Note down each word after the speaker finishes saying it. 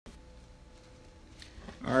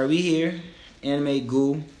All right, we here.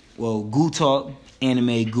 AnimeGoo. Well, Goo Talk.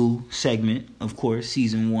 AnimeGoo segment, of course,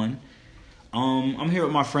 season 1. I'm here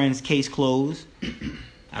with my friends Case Close,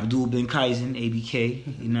 Abdul BenKaisen,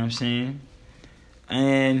 ABK, you know what I'm saying?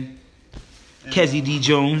 And Kezzy D.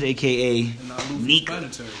 Jones, aka Nika.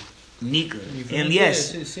 And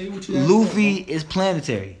yes, Luffy is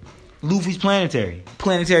planetary. Luffy's planetary.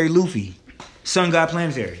 Planetary Luffy. Sun God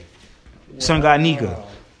planetary. Sun God Nika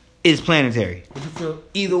is planetary. What you feel?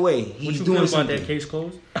 Either way, he's doing about something. That Case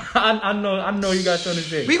Closed? I know you got something to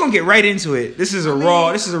say. We're gonna get right into it. This is a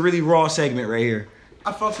really raw segment right here.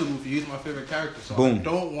 I fuck with Luffy. He's my favorite character, so Boom. I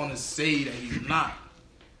don't want to say that he's not.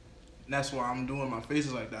 And that's why I'm doing my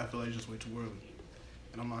faces like that. I feel like it's just way too early,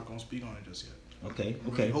 and I'm not gonna speak on it just yet. Okay.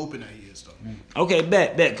 I'm really hoping that he is though. Okay,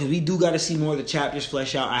 bet, because we do got to see more of the chapters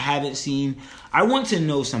flesh out. I want to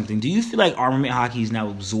know something. Do you feel like Armament Haki is now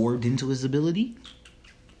absorbed into his ability?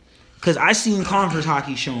 Because I seen Converse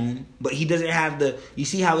Haki shown, but he doesn't have the. You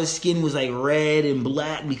see how his skin was like red and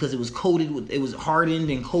black because it was hardened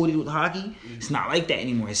and coated with Haki. It's not like that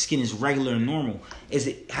anymore. His skin is regular and normal. Has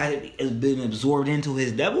it been absorbed into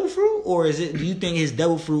his Devil Fruit, or is it? Do you think his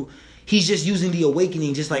Devil Fruit? He's just using the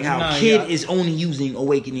Awakening, just like how Kid is only using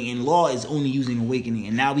Awakening and Law is only using Awakening,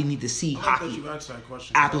 and now we need to see Haki you asked that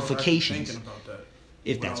question. applications. I was thinking about that.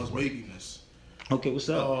 If that's I was making this. Okay, what's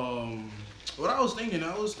up? What I was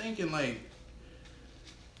thinking like,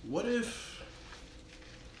 what if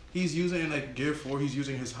he's using like Gear 4? He's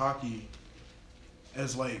using his Haki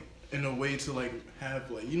as like in a way to like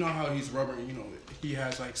have like, you know how he's rubber, you know, he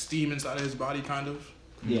has like steam inside of his body kind of.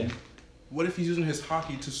 Yeah. What if he's using his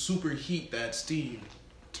Haki to superheat that steam?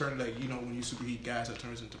 Turn like, you know, when you superheat gas, it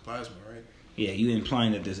turns into plasma, right? Yeah, you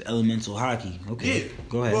implying that there's elemental Haki. Okay. Yeah.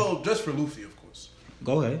 Go ahead. Well, just for Luffy, of course.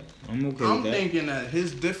 Go ahead. I'm okay I'm with that. thinking that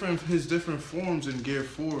his different forms in Gear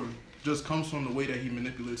 4 just comes from the way that he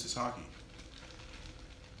manipulates his Haki.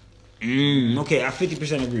 Okay, I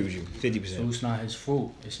 50% agree with you. 50%. So it's not his fruit.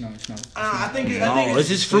 It's not. I think it's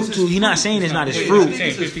his fruit too. He's not saying it's not his fruit.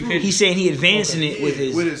 He's saying he advancing it with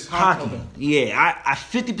his Haki. Okay. Yeah, I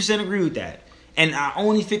 50% agree with that. And I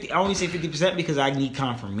only say 50% because I need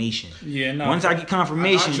confirmation. Yeah, no. Once I get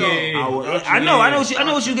confirmation, I know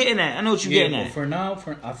what you're getting at. I know what you're getting at. For now,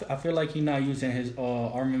 I feel like he's not using his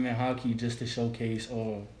Armament Haki just to showcase.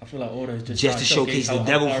 I feel like Oda is just to showcase the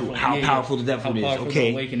Devil Fruit, how powerful the Devil Fruit is.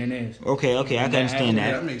 Okay, Awakening is. Okay, I can understand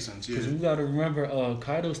that. That makes sense. Yeah. Because we gotta remember,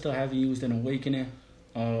 Kaido still haven't used an Awakening.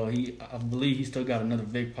 I believe he still got another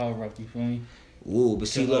big power up. You feel me? Ooh, but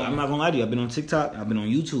see, look, I'm not gonna lie to you. I've been on TikTok. I've been on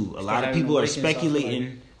YouTube. A lot of people are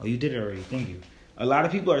speculating. Oh, you did it already. Thank you. A lot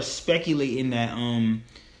of people are speculating that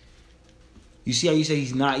you see how you say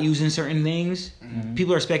he's not using certain things. Mm-hmm.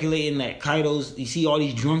 People are speculating that Kaido's. You see all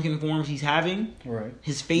these drunken forms he's having. Right.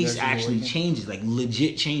 His face actually changes, like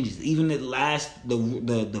legit changes. Even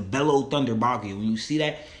the Bellow Thunder Baki. When you see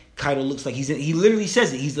that, Kaido looks like he literally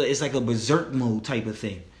says it. It's like a berserk mode type of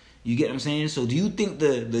thing. You get what I'm saying? So do you think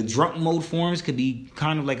the drunk mode forms could be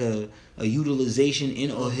kind of like a utilization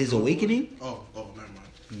in his awakening? Oh, never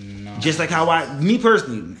mind. No. Just like how me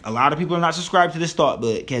personally, a lot of people are not subscribed to this thought,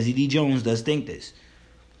 but Kezzy D. Jones does think this.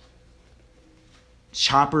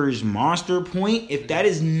 Chopper's monster point, if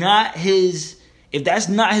that's not his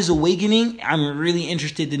awakening, I'm really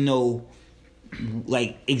interested to know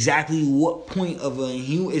like exactly what point of a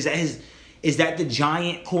human is that the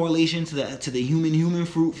giant correlation to the human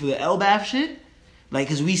fruit for the Elbaf shit? Like,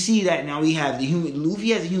 because we see that now we have Luffy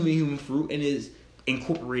has a human fruit and is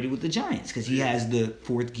incorporated with the giants because he has the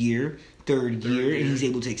 4th gear, 3rd gear, and he's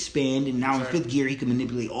able to expand. And now in 5th gear, he can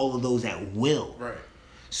manipulate all of those at will. Right.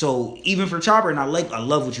 So even for Chopper, and I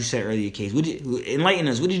love what you said earlier, Case. Enlighten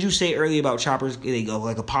us. What did you say earlier about Chopper's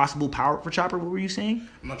like a possible power for Chopper? What were you saying?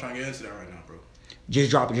 I'm not trying to get into that right now, bro. Just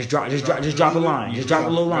drop a line. Just drop a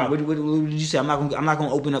little line. What did you say? I'm not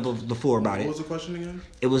gonna open up the floor about it. What was the question again?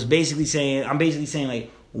 It was basically saying like,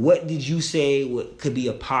 what did you say? What could be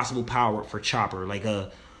a possible power for Chopper, like a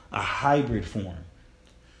hybrid form?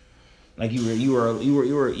 Like you were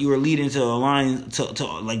leading to a line to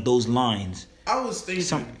like those lines. I was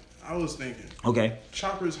thinking. Okay.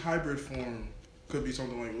 Chopper's hybrid form could be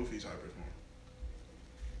something like Luffy's hybrid form.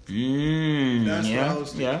 That's what I was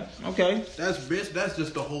thinking. Yeah, okay. That's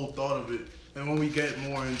just the whole thought of it. And when we get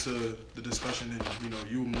more into the discussion, and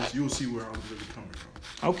you'll see where I'm really coming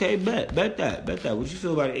from. Okay, bet that. What you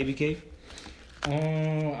feel about it, ABK?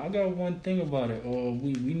 I got one thing about it.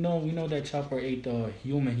 We know that Chopper ate the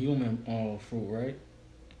human fruit, right?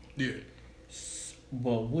 Yeah.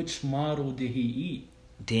 But which model did he eat?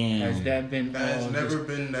 Damn. Has that been? That has never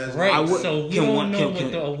been. Right. So we don't know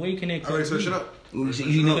what the awakening. All right. So shut up.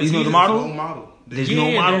 You know the There's model? no model. There's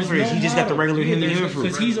no model for this. He just got the regular human fruit.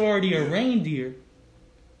 Because he's already a reindeer.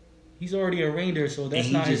 He's already a reindeer, so that's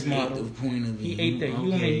not his model. He ate the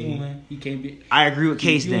human. He can't be. I agree with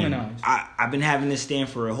Case then. Humanized. I've been having this stand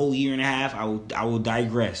for a whole year and a half. I will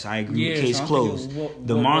digress. I agree with Case so closed.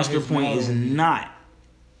 The monster point is not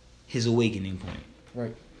his awakening point.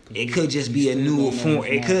 Right. It could just be a new form.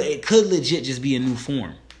 It could legit just be a new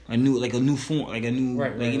form. Right, you know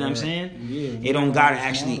what I'm saying? Yeah, it don't gotta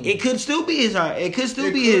actually. It could still be his. It could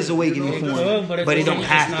still be his awakening form, but it don't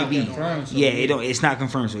have to be. It don't. It's not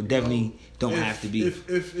confirmed, so it definitely don't have to be.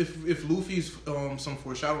 If Luffy's some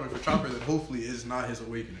foreshadowing for Chopper, then hopefully it's not his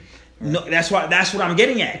awakening. No, that's what I'm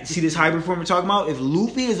getting at. See this hybrid form we're talking about? If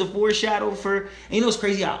Luffy is a foreshadow for, and you know what's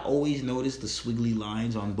crazy? I always notice the squiggly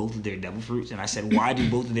lines on both of their devil fruits, and I said, why do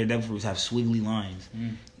both of their devil fruits have squiggly lines?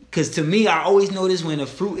 Because to me, I always notice when a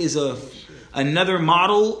fruit is another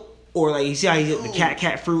model, or like you see how you get the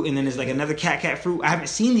cat fruit, and then there's like another cat fruit. I haven't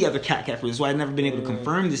seen the other cat fruit, that's why I've never been able to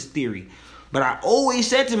confirm this theory. But I always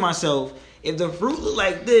said to myself, if the fruit look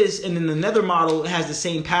like this, and then another model has the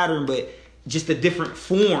same pattern, but just a different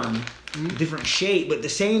form, different shape, but the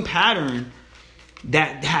same pattern,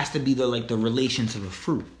 that has to be the relation to the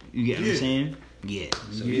fruit. You get what I'm saying? Yeah.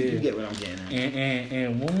 So you get what I'm getting at.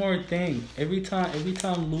 And one more thing. Every time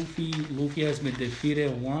Luffy has been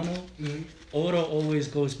defeated in Wano, Oda always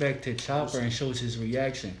goes back to Chopper and shows his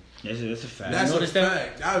reaction. That's a fact. That's a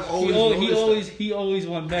fact. I've always he always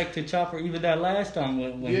went back to Chopper, even that last time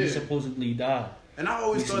when he supposedly died. And I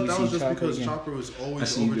always thought that was just because Chopper was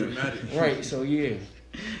always over dramatic. Right, so yeah.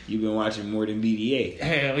 You've been watching more than BDA.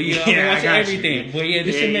 Hell yeah, I've been watching everything. But yeah,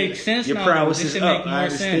 this should make sense Your now. prowess This should is make more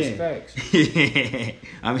sense. Facts.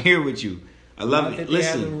 I'm here with you. I love it.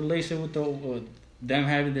 Listen. They have a relation with them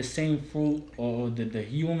having the same fruit, or the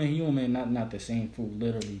human, not the same fruit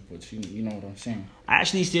literally, but you know what I'm saying. I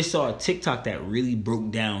actually just saw a TikTok that really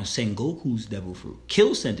broke down Sengoku's devil fruit.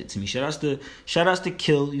 Kill sent it to me. Shout outs to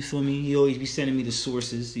Kill, you feel me? He always be sending me the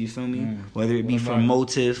sources, you feel me? Whether it be from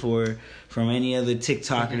Motive or from any other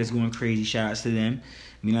TikToker that's going crazy, shout outs to them.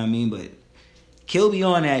 You know what I mean? But Kill be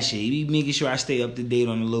on that shit. He be making sure I stay up to date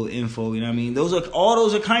on the little info, you know what I mean? Those are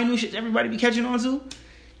kind of new shit everybody be catching on to.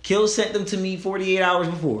 Kill sent them to me 48 hours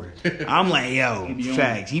before. I'm like, yo,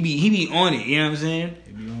 facts. He be on it, you know what I'm saying?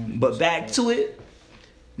 But back to it.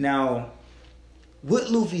 Now, with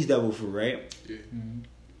Luffy's devil fruit, right? Yeah.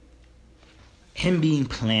 Him being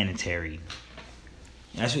planetary.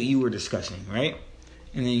 That's what you were discussing, right?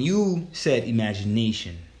 And then you said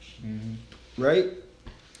imagination. Right?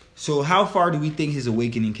 So how far do we think his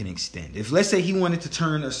awakening can extend? If let's say he wanted to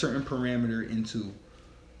turn a certain parameter into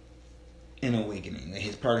an awakening,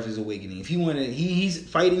 his part of his awakening. If he wanted, he's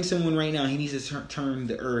fighting someone right now. He needs to turn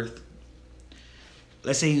the Earth.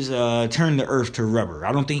 Let's say he's turn the Earth to rubber.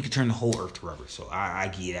 I don't think he could turn the whole Earth to rubber. So I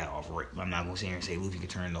get that off. Right. I'm not gonna sit here and say Luffy could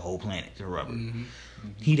turn the whole planet to rubber.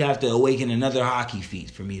 He'd have to awaken another hockey feat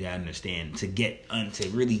for me to understand to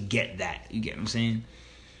really get that. You get what I'm saying?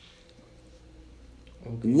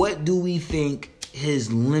 Okay. What do we think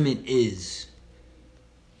his limit is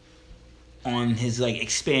on his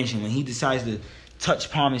expansion when he decides to touch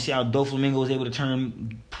palm and see how Doflamingo was able to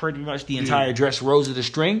turn pretty much the entire dress rose of the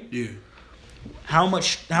string? Yeah. How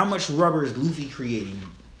much rubber is Luffy creating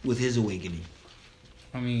with his awakening?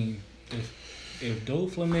 I mean, if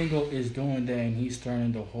Doflamingo is doing that and he's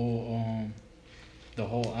turning the whole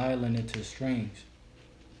island into strings,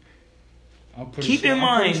 I'm pretty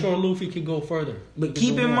sure Luffy could go further. But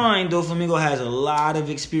keep in mind, Doflamingo has a lot of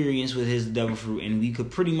experience with his devil fruit, and we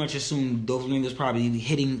could pretty much assume Doflamingo's probably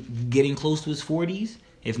getting close to his 40s,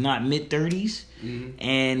 if not mid 30s,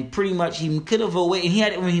 and pretty much he could have awakened. He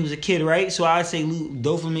had it when he was a kid, right? So I'd say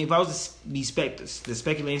Doflamingo. If I was to be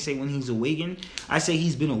speculate and say when he's awakened, I say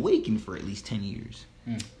he's been awakened for at least 10 years.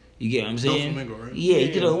 You get what I'm saying? Doflamingo, right? Yeah,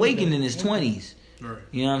 he could have awakened in his 20s. Right.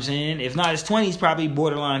 You know what I'm saying? If not his 20s, probably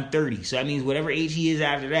borderline 30. So that means whatever age he is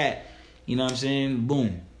after that, you know what I'm saying?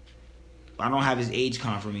 Boom. I don't have his age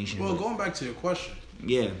confirmation. Well, going back to your question.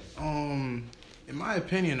 Yeah. In my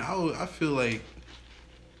opinion, I feel like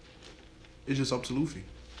it's just up to Luffy.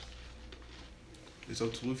 It's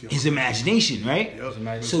up to Luffy. His imagination, right?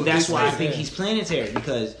 Yep. So that's why I think he's planetary,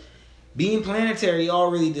 because being planetary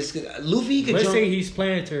already Luffy could Let's jump. say he's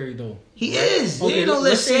planetary though. He is. Okay,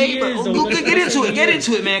 let's say. But get into it. Get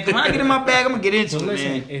into it, man. Come on, get in my bag. I'm gonna get into it,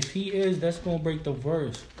 man. If he is, that's gonna break the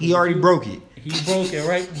verse. He already broke it. He broke it,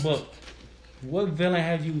 right? But what villain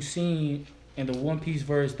have you seen in the One Piece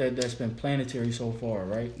verse that's been planetary so far,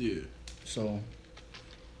 right? Yeah. So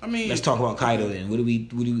I mean, let's talk about Kaido then. Do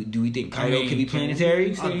we think Kaido could be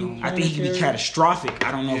planetary? I think he could be catastrophic.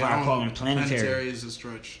 I don't know if I call him planetary. Planetary is a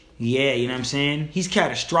stretch. Yeah, you know what I'm saying? He's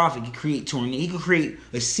catastrophic. He could create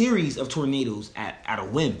a series of tornadoes at a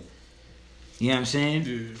whim. You know what I'm saying?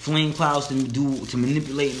 Yeah. Flame clouds to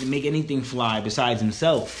manipulate and to make anything fly besides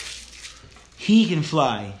himself. He can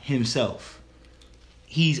fly himself.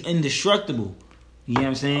 He's indestructible. You know what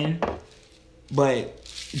I'm saying? But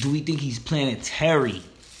do we think he's planetary?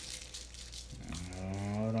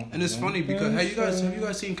 And it's funny because have you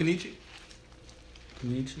guys seen Kenichi?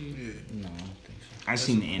 Kenichi? Yeah. No, I don't think so. I've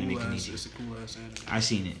seen the anime Kenichi. It's a cool ass anime. I've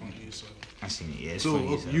seen it. Funny, so. I've seen it. Yeah, it's So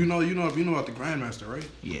funny. you know about the Grandmaster, right?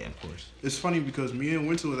 Yeah, of course. It's funny because me and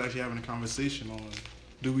Winter was actually having a conversation on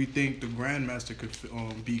do we think the Grandmaster could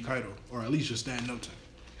beat Kaido or at least just stand up to him?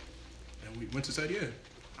 And Winter said, yeah.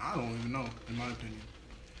 I don't even know, in my opinion.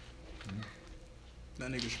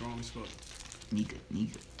 That nigga strong as fuck. Nika.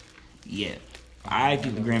 Yeah. I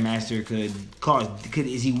think the Grandmaster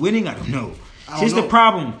is he winning? I don't know. Here's the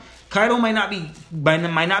problem. Kaido might not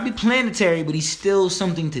be planetary, but he's still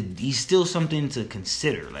something to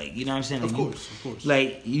consider. Like, you know what I'm saying? Like, of course.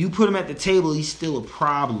 Like, you put him at the table, he's still a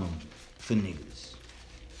problem for niggas.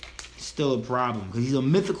 Still a problem because he's a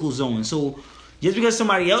mythical zone. So just because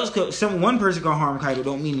one person can harm Kaido,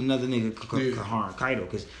 don't mean another nigga could harm Kaido.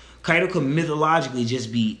 Because Kaido could mythologically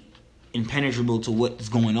just be impenetrable to what's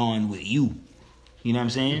going on with you. You know what I'm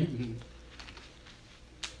saying?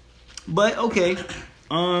 But okay.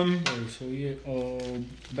 So yeah,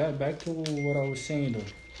 back to what I was saying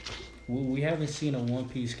though. We haven't seen a One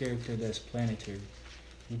Piece character that's planetary.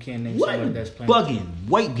 We can't name somebody that's planetary. Bugging,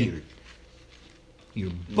 Whitebeard.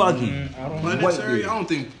 You're bugging. Planetary? I don't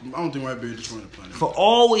think Whitebeard destroying the planet. For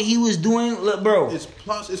all what he was doing, look, bro. It's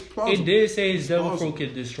plausible. It did say his devil fruit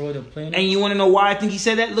could destroy the planet. And you want to know why I think he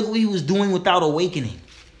said that? Look what he was doing without awakening.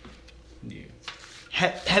 Yeah.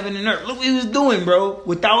 Heaven and earth. Look what he was doing, bro.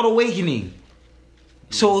 Without awakening.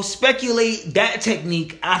 So speculate that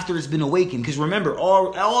technique after it's been awakened. Because remember,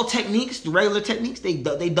 all techniques, the regular techniques, they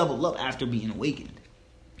double up after being awakened.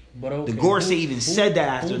 But okay, the Gorosei even said that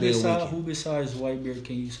after they awakened. Who besides Whitebeard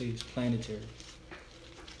can you say is planetary?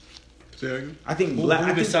 Say that again? I think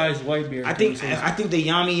who besides Whitebeard? I think the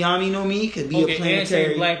Yami no Mi could be a planetary. And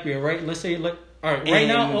say Blackbeard, right? Let's say all right, right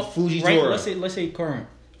now Fujitora. Right, let's say current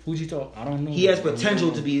Fujitora. I don't know. He has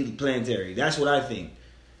potential to be planetary. That's what I think.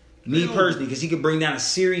 Me personally, because he could bring down a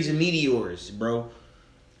series of meteors, bro.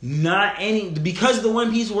 Because the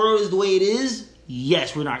One Piece world is the way it is.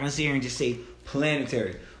 Yes, we're not gonna sit here and just say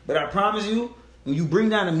planetary. But I promise you, when you bring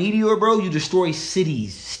down a meteor, bro, you destroy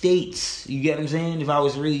cities, states. You get what I'm saying? If I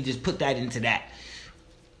was really just put that into that,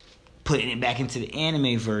 putting it back into the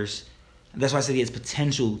anime verse, that's why I said he has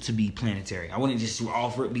potential to be planetary. I wouldn't just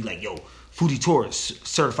offer it, be like, yo, Fujitora,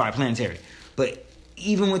 certified planetary. But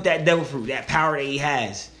even with that devil fruit, that power that he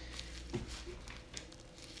has,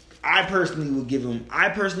 I personally would give him.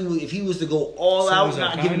 If he was to go all out,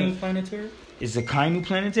 not giving him planetary. Is the Kainu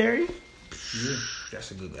planetary? Yeah.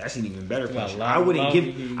 That's an even better question. I wouldn't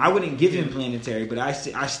give him planetary, but I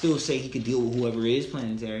still say he could deal with whoever is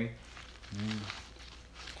planetary.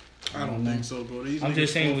 I don't think so, bro. I'm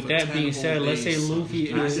just saying. With that being said, let's say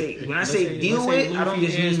Luffy. When I say deal with, I don't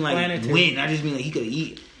just mean like win. I just mean like he could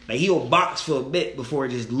eat. Like he'll box for a bit before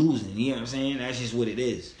just losing. You know what I'm saying? That's just what it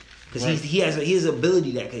is. Because he has an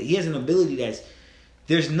ability that's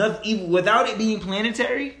there's nothing even without it being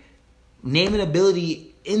planetary. Name an ability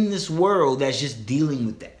in this world that's just dealing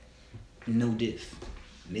with that. No diff,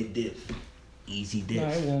 mid diff, easy diff. No,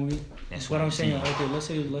 it won't be. That's what I'm saying. Okay, let's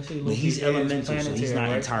say Luffy. But he's elemental, so he's not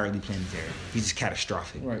right? entirely planetary. He's just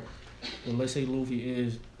catastrophic. Right. But let's say Luffy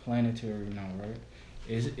is planetary now, right?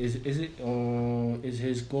 Is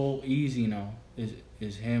his goal easy now?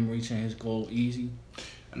 Is him reaching his goal easy?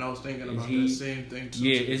 And I was thinking about that same thing too.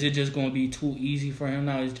 Yeah, is it just going to be too easy for him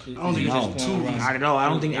now? I don't think it's too easy. Not at all. I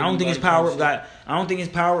don't think his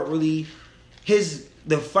power really.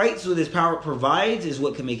 The fights with his power provides is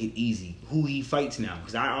what can make it easy. Who he fights now,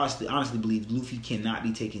 because I honestly believe Luffy cannot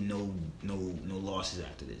be taking no losses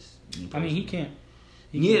after this. I mean, he can't.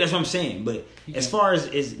 That's what I'm saying. But as far as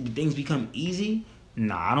things become easy,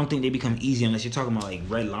 nah, I don't think they become easy unless you're talking about like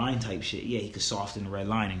red line type shit. Yeah, he could soften the red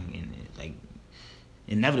line and like.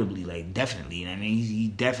 Inevitably, like definitely, you know what I mean? He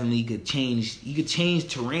definitely could change. He could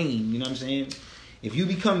change terrain. You know what I'm saying? If you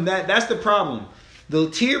become that's the problem. The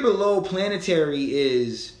tier below planetary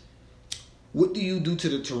is what do you do to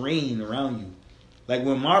the terrain around you? Like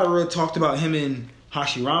when Madara talked about him and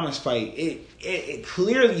Hashirama's fight, it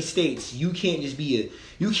clearly states you can't just be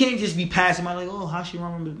passing by like, oh,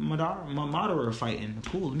 Hashirama Madara are fighting in the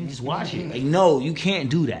pool. Let me just watch it. Like, no, you can't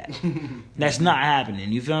do that. That's not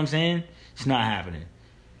happening. You feel what I'm saying? It's not happening.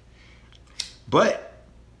 But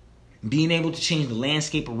being able to change the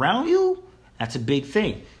landscape around you, that's a big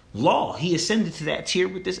thing. Law, he ascended to that tier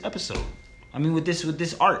with this episode. I mean, with this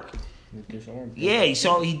arc. With this arc. Yeah, he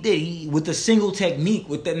saw what he did. He with a single technique,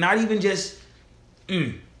 with the not even just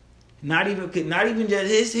his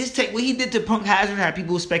tech. What he did to Punk Hazard had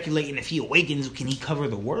people speculating if he awakens, can he cover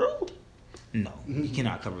the world? No, he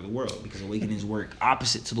cannot cover the world because awakenings work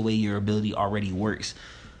opposite to the way your ability already works.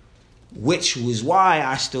 Which was why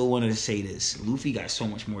I still wanted to say this. Luffy got so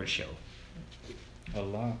much more to show. A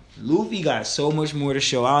lot. Luffy got so much more to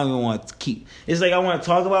show. I don't even want to keep. It's like I want to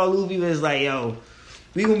talk about Luffy, but it's like, yo,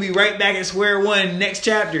 we gonna be right back at square one next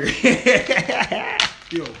chapter.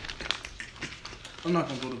 Yo, I'm not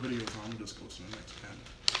gonna go to video time. I'm just go to the next panel.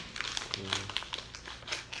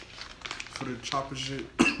 For the chopper shit,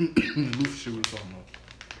 Luffy shit we're talking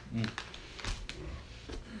about.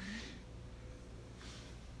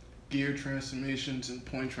 Gear transformations and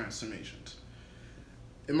point transformations.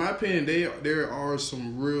 In my opinion, there are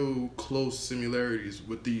some real close similarities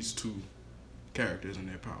with these two characters and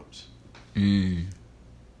their powers. You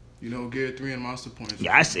know, Gear 3 and Monster Points.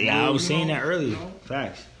 Yeah, I was saying that earlier. You know?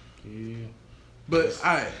 Facts. Yeah. But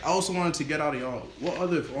I also wanted to get out of y'all. What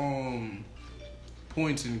other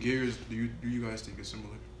points and gears do you guys think are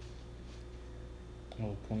similar?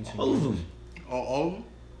 Oh, points. All of them. All of them?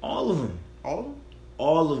 All of them. All of them?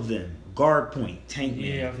 All of them. Guard point, tank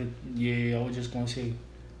man. Yeah, I was just gonna say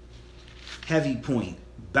heavy point,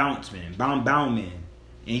 bounce man, bound man,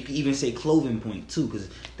 and you can even say clothing point too, because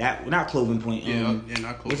that not clothing point. Not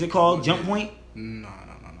clothing. What's it called? Jump point? No.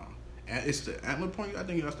 It's the antler point. I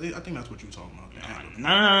think that's what you're talking about. The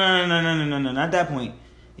antler. No, not that point.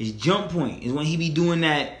 It's jump point. Is when he be doing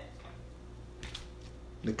that,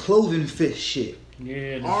 the clothing fist shit.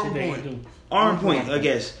 Yeah, the arm shit point. they do. Arm point, I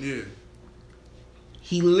guess. Yeah.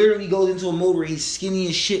 He literally goes into a mode where he's skinny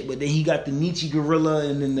as shit, but then he got the Nietzsche gorilla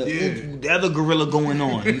and then the other gorilla going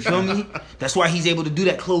on. You feel me? That's why he's able to do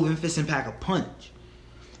that cloven fist and pack a punch.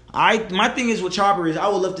 My thing is with Chopper is I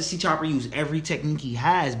would love to see Chopper use every technique he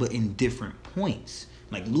has, but in different points.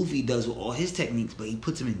 Like Luffy does with all his techniques, but he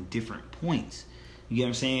puts them in different points. You get what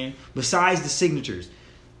I'm saying? Besides the signatures.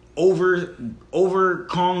 Over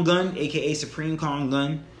Kong Gun, aka Supreme Kong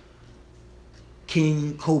Gun,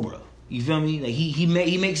 King Cobra. You feel me? Like he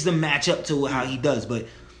makes them match up to how he does. But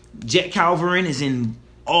Jet Calverin is in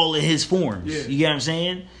all of his forms. Yeah. You get what I'm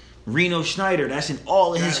saying? Reno Schneider, that's in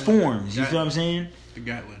all of his forms. You feel what I'm saying? The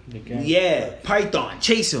Gatlin. Yeah. Python,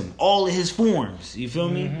 Chase him, all of his forms. You feel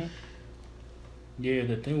me? Yeah,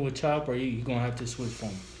 the thing with Chopper, you gonna have to switch from.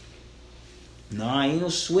 Nah, ain't no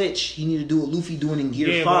switch. He need to do what Luffy doing in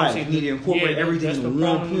Gear 5. He need to incorporate everything in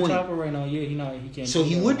one point. Chopper right now. Yeah, he can't. So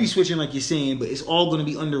he would be switching like you're saying, but it's all gonna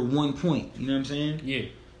be under one point. You know what I'm saying? Yeah.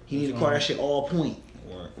 He need to call that shit all point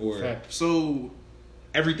or so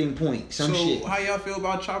everything point. Some shit. So how y'all feel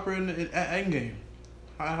about Chopper at Endgame?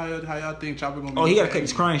 How y'all think Chopper gonna be? Oh, he gotta cut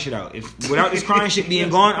this crying shit out. If without this crying shit being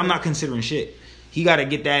gone, I'm not considering shit. He gotta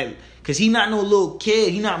get that because he not no little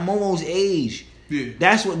kid. He not Momo's age. Yeah.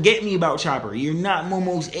 That's what get me about Chopper. You're not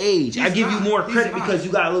Momo's age. I give you more credit because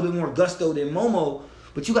you got a little bit more gusto than Momo,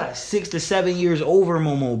 but you got 6 to 7 years over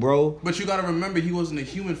Momo, bro. But you gotta remember, he wasn't a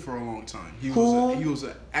human for a long time. He was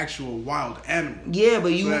an actual wild animal. Yeah,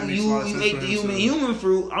 but you make the human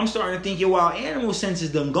fruit. I'm starting to think your wild animal sense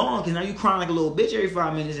is done gone because now you crying like a little bitch every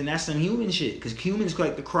 5 minutes, and that's some human shit. Because humans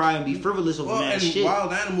like to cry and be frivolous over that shit.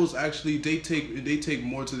 Wild animals actually they take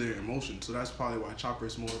more to their emotions, so that's probably why Chopper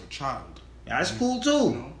is more of a child. That's cool too.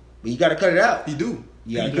 You know? But you gotta cut it out. He do.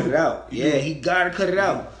 You gotta cut it out. He gotta cut it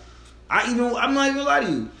out. I'm not even gonna lie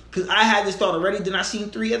to you. Cause I had this thought already, then I seen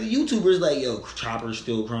 3 other YouTubers like, yo, Chopper's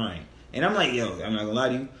still crying. And I'm like, yo, I'm not gonna lie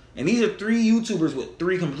to you. And these are 3 YouTubers with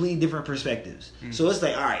 3 completely different perspectives. So it's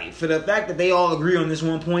like, alright, for the fact that they all agree on this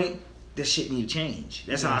one point, this shit need to change.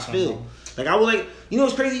 That's how I feel. Like I would like, you know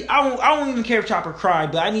what's crazy? I won't even care if Chopper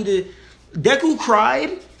cried, but I need to. Deku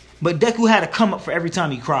cried, but Deku had to come up for every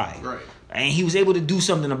time he cried. Right. And he was able to do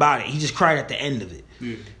something about it. He just cried at the end of it.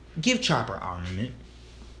 Yeah. Give Chopper armament.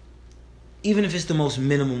 Even if it's the most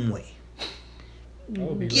minimum way.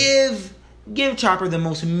 Give Chopper the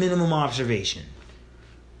most minimum observation.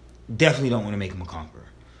 Definitely don't want to make him a conqueror.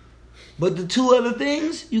 But the 2 other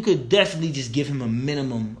things, you could definitely just give him a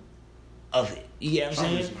minimum of it. You get what I'm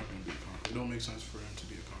saying? Not gonna be a conqueror. It don't make sense for him to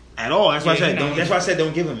be a conqueror. At all. That's why I said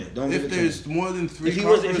don't give him it. Don't give it to him. If there's more than 3 if he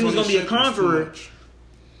was gonna be a conqueror,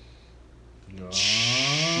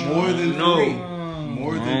 More than three.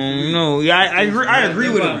 More than three. No, yeah, I agree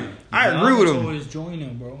with him. I agree with him. Always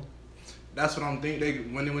joining, bro. That's what I'm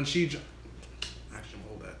thinking. When she. Actually,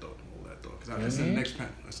 hold that thought. Because that's in the next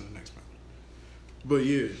panel. But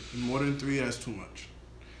yeah, more than three, that's too much.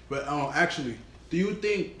 But actually, do you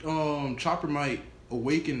think Chopper might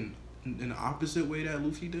awaken in the opposite way that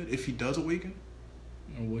Luffy did? If he does awaken?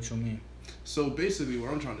 What you mean? So basically,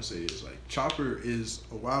 what I'm trying to say is like Chopper is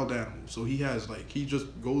a wild animal, so he has he just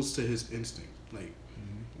goes to his instinct. Like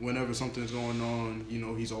whenever something's going on,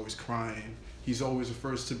 he's always crying. He's always the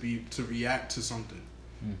first to react to something.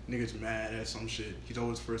 Niggas mad at some shit. He's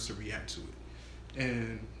always first to react to it.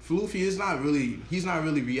 And for Luffy, he's not really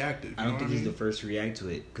reactive. I don't think he's the first to react to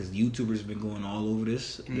it because YouTubers have been going all over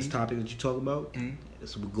this topic that you talk about.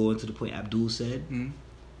 So we'll go into the point Abdul said.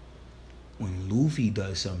 When Luffy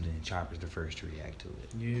does something, Chopper's the first to react to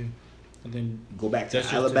it. Yeah. And then go back to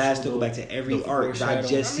Alabasta, go back to every arc. I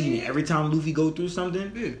just seen it. Every time Luffy go through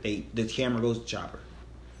something, the camera goes to Chopper.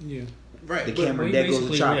 Yeah. Right. The camera that goes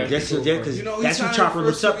to Chopper. Because that's who Chopper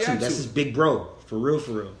looks up to. That's his big bro. For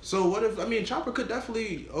real. So what if, Chopper could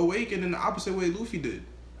definitely awaken in the opposite way Luffy did.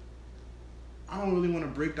 I don't really want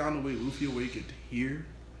to break down the way Luffy awakened here,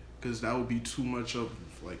 because that would be too much of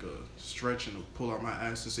a stretch and to pull out my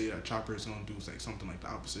ass to say that Chopper is going to do something like the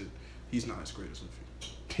opposite. He's not as great as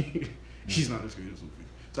Luffy. He's not as great as Luffy.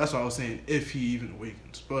 So that's why I was saying if he even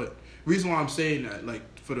awakens. But reason why I'm saying that,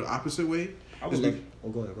 for the opposite way, go ahead,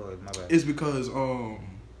 my bad. Is because,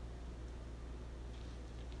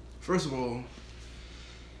 first of all,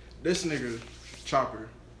 this nigga, Chopper,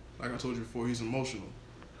 like I told you before, he's emotional.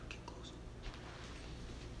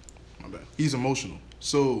 My bad. He's emotional.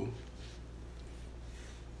 So,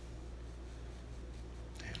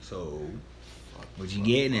 what you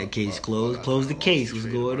getting at? Case closed. Close the case. What's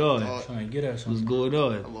going on? Trying to get at something. What's going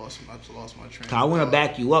on? I lost my train. I want to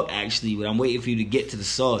back you up actually, but I'm waiting for you to get to the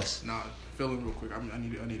sauce. Nah, fill in real quick. I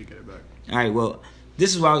need to get it back. All right. Well,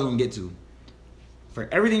 this is what I was gonna get to. For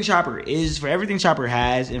everything Chopper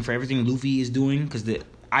has, and for everything Luffy is doing, because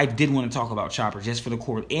I did want to talk about Chopper just for the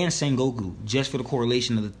core and Sengoku, just for the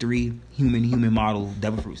correlation of the three human model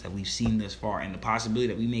devil fruits that we've seen thus far, and the possibility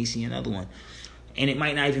that we may see another one, and it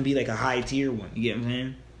might not even be like a high tier one. You get what I'm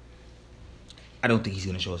saying? I don't think he's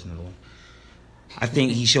gonna show us another one. I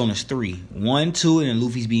think he's showing us 3, 1, 2, and then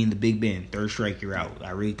Luffy's being the Big Ben. Third strike, you're out.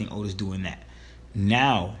 I really think Oda's doing that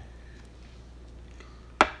now.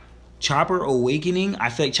 Chopper awakening, I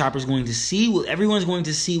feel like Chopper's going to see everyone's going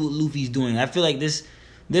to see what Luffy's doing. I feel like this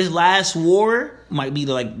last war might be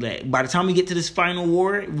by the time we get to this final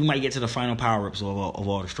war, we might get to the final power-ups of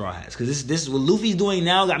all the Straw Hats. Because this what Luffy's doing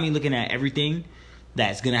now got me looking at everything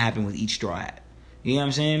that's going to happen with each Straw Hat. You know what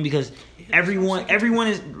I'm saying? Because everyone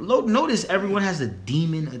has a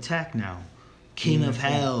demon attack now. King of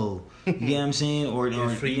Hell. You know what I'm saying? Or you know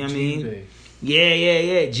what I mean?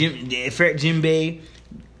 Yeah. Jinbei.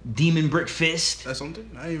 Demon Brick Fist. That's something?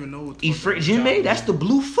 I didn't even know what the fuck Jinbei, that's the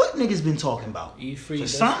blue foot niggas been talking about. For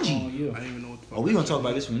Sanji. I didn't even know what the fuck. We gonna talk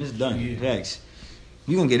about this when it's done. Facts.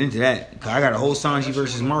 We gonna get into that. Cause I got a whole Sanji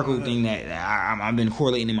versus Marco thing that I've been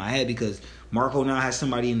correlating in my head, because Marco now has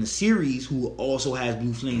somebody in the series who also has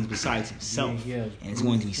blue flames besides himself. And it's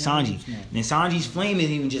going to be Sanji. And Sanji's flame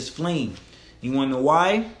isn't even just flame. You wanna know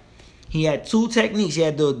why? He had 2 techniques. He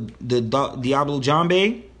had the Diablo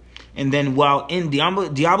Jambe. And then while in Diablo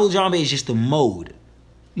Jambe is just the mode.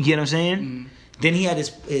 You get what I'm saying? Then he had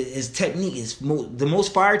his technique, the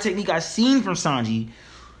most fire technique I've seen from Sanji.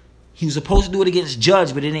 He was supposed to do it against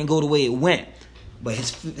Judge, but it didn't go the way it went. But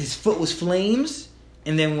his foot was flames.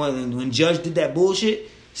 And then when Judge did that bullshit,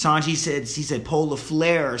 Sanji said polar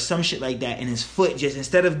flare or some shit like that. And his foot just,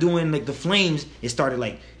 instead of doing the flames, it started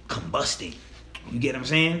combusting. You get what I'm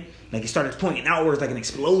saying? It started pointing outwards like an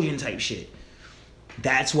explosion type shit.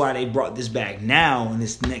 That's why they brought this back now, and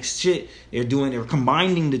this next shit they're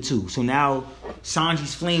combining the 2. So now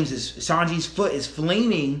Sanji's foot is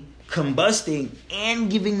flaming, combusting, and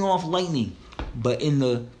giving off lightning. But in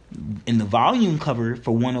the volume cover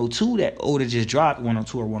for 102 that Oda just dropped,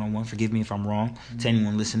 102 or 101, forgive me if I'm wrong, to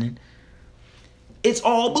anyone listening, it's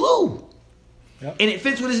all blue. Yep. And it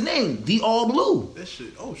fits with his name, the All Blue. That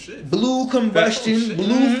shit, oh shit. Blue combustion,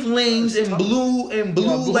 blue flames, and blue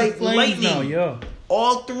lightning. Now,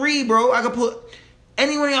 all 3, bro. I could put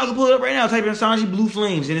anyone of y'all can pull it up right now. Type in Sanji blue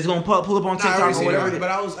flames, and it's gonna pull up on TikTok or whatever. But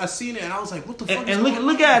I seen it, and I was like, what the fuck? And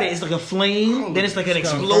look at it. It's like a flame. Then it's like an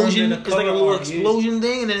explosion. It's like a little explosion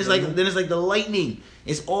thing, and then it's like the lightning.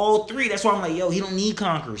 It's all 3. That's why I'm like, yo, he don't need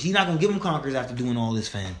Conquerors. He's not gonna give him Conquerors after doing all this,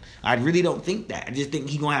 fam. I really don't think that. I just think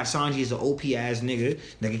he gonna have Sanji as an OP ass nigga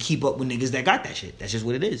that can keep up with niggas that got that shit. That's just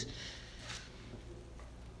what it is.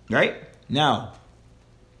 Right? Now,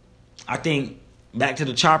 I think back to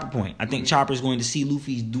the Chopper point. I think Chopper's going to see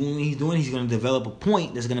Luffy's doing what he's doing. He's going to develop a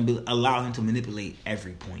point that's going to allow him to manipulate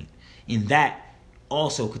every point. And that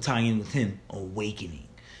also could tie in with him awakening.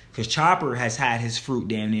 Because Chopper has had his fruit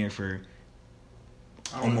damn near for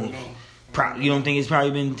almost. You don't think it's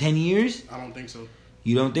probably been 10 years? I don't think so.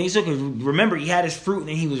 You don't think so? Because remember, he had his fruit and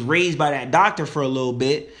then he was raised by that doctor for a little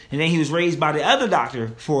bit. And then he was raised by the other doctor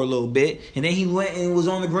for a little bit. And then he went and was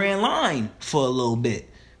on the Grand Line for a little bit.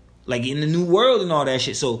 Like in the New World and all that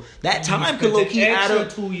shit. So that time could low-key add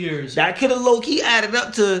up. 2 years. That could have low-key added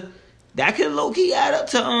up to...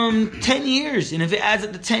 10 years. And if it adds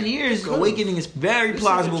up to 10 years, Awakening is very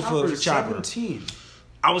plausible for Chopper. 17.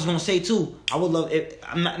 I was gonna say too, I would love it.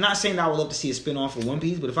 I'm not saying that I would love to see a spin-off of One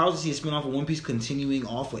Piece, but if I was to see a spin-off of One Piece continuing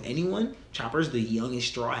off with anyone, Chopper's the youngest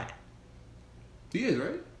Straw Hat. He is,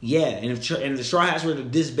 right? Yeah, and if the Straw Hats were to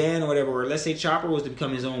disband or whatever, or let's say Chopper was to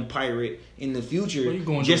become his own pirate in the future,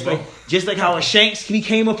 just like how a Shanks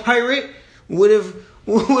became a pirate, would have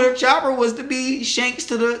Chopper was to be Shanks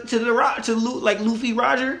to Luffy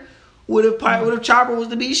Roger. What if Chopper was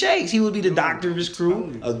to be Shanks? He would be the doctor of his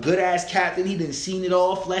crew, a good ass captain. He done seen it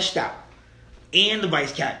all fleshed out, and the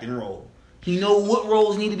vice captain role. He know what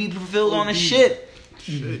roles need to be fulfilled on a ship.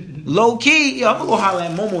 Low key, yo, I'm gonna go holler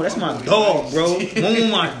at Momo. That's my dog, bro.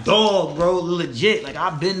 Momo, my dog, bro. Legit. Like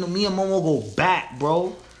me and Momo go back,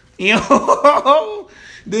 bro. Yo,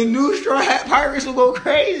 the new Straw Hat Pirates will go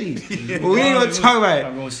crazy. But we ain't gonna talk about it.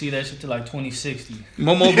 I'm gonna see that shit till like 2060.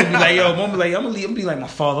 Momo be like, yo, I'm gonna be like my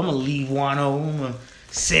father. I'm gonna leave Wano. I'm gonna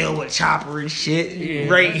sail with Chopper and shit. Yeah,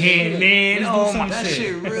 right hand man. Oh my, that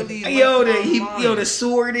shit really. The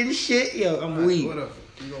sword and shit. Yo, I'm weak. Whatever.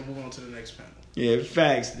 We gonna move on to the next panel. Yeah,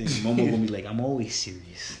 facts. Then Momo gonna be like, I'm always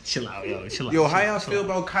serious. Chill out, yo. Chill out. Yo, how y'all feel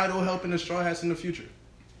about Kaido helping the Straw Hats in the future?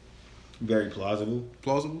 Very plausible.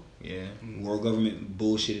 Plausible? Yeah. World government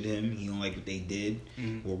bullshitted him. He don't like what they did.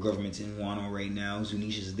 World government's in Wano right now.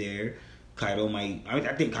 Zunisha's there. Kaido might...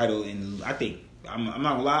 I think Kaido and... I'm not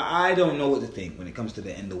gonna lie. I don't know what to think when it comes to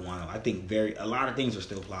the end of Wano. I think a lot of things are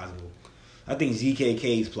still plausible. I think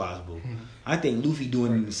ZKK is plausible. I think Luffy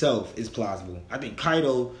doing it himself is plausible. I think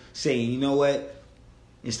Kaido saying, you know what?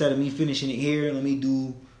 Instead of me finishing it here, let me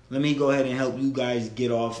go ahead and help you guys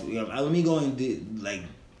get off. Let me go and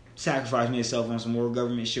sacrifice myself on some more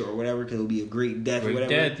government shit or whatever, because it'll be a great death or whatever.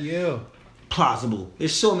 Death, yeah. Plausible.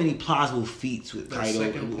 There's so many plausible feats with Kaido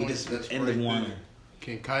with this end of Wano.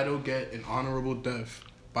 Can Kaido get an honorable death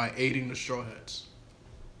by aiding the Straw Hats?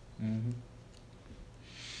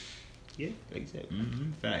 Yeah, exactly.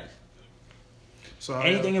 Facts. So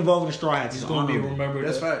anything involving the Straw Hats is going to be remembered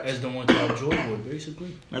as the one top Joy Boy,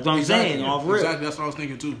 basically. That's what I'm saying. Off real. Exactly. That's what I was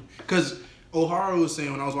thinking too. Because O'Hara was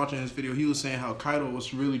saying, when I was watching his video, he was saying how Kaido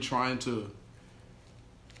was really trying to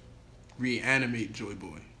reanimate Joy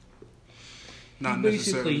Boy. Not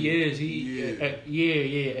basically, necessarily.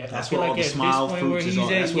 Yeah. That's what all the smile fruits is.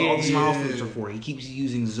 That's what all the smile fruits are for. He keeps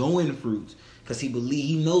using Zoan fruits because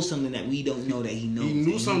he knows something that we don't know that he knows. He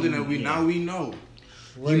knew something that now we know.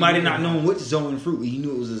 He might have not known which Zoan fruit, but he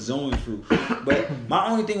knew it was a Zoan fruit. But my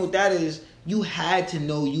only thing with that is you had to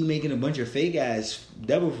know you making a bunch of fake ass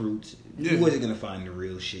devil fruits. Yeah. You wasn't gonna find the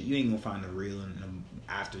real shit. You ain't gonna find the real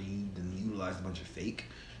after you utilized a bunch of fake,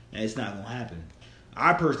 and it's not gonna happen.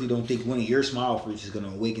 I personally don't think one of your smile fruits is gonna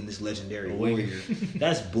awaken this legendary warrior.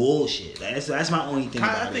 That's bullshit. That's my only thing.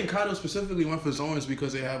 I think Kaido specifically went for Zoans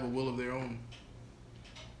because they have a will of their own.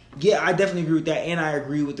 Yeah, I definitely agree with that, and I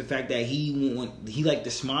agree with the fact that he liked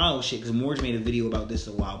the smile shit because Morge made a video about this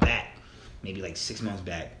a while back, maybe like 6 months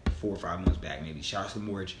back, 4 or 5 months back, maybe. Shouts to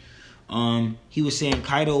Morge. He was saying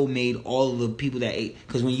Kaido made all of the people that ate,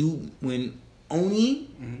 because when Oni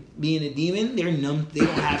being a demon, they're numb. They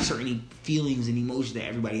don't have certain feelings and emotions that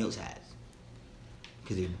everybody else has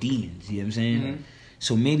because they're demons. You know what I'm saying?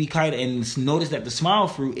 So maybe Kaido, and notice that the smile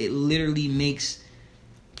fruit, it literally makes.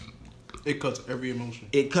 It cuts every emotion.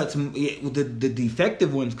 The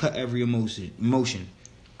defective ones cut every emotion.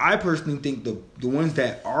 I personally think the ones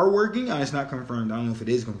that are working, and it's not confirmed. I don't know if it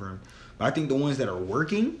is confirmed, but I think the ones that are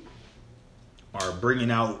working are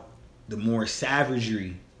bringing out the more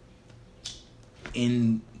savagery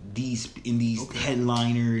in these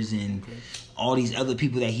headliners and all these other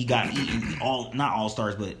people that he got eaten. Not all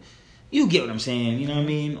stars, but you get what I'm saying. You know what I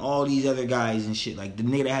mean? All these other guys and shit, like the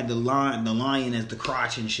nigga that had the lion as the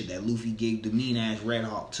crotch and shit that Luffy gave the mean ass Red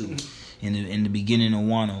Hawk to in the beginning of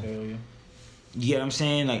Wano. Hell yeah. You get what I'm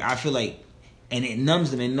saying? Like I feel like, and it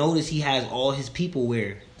numbs them. And notice he has all his people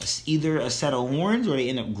wear either a set of horns or they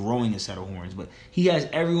end up growing a set of horns. But he has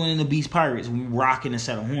everyone in the Beast Pirates rocking a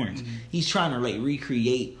set of horns. He's trying to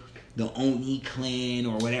recreate the Oni clan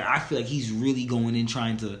or whatever. I feel like he's really going in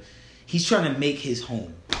he's trying to make his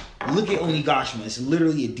home. Look at Onigashima. It's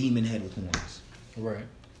literally a demon head with horns. Right.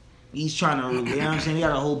 He's trying to, you know what I'm saying? They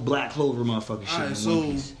got a whole Black Clover motherfucker shit. Alright,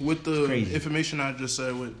 so with the information I just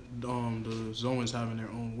said with the Zoans having their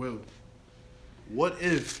own will, what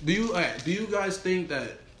if do you guys think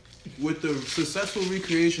that with the successful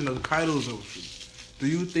recreation of Kaido's ocean, do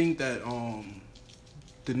you think that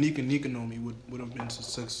the Nika Nika no Mi would have been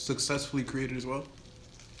successfully created as well?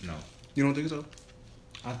 No. You don't think so?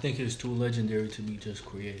 I think it's too legendary to be just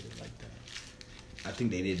created like that. I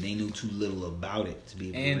think they knew too little about it to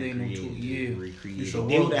be able to recreate. So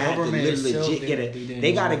they would have had to legit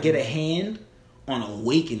they gotta get a hand on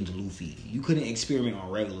awakened Luffy. You couldn't experiment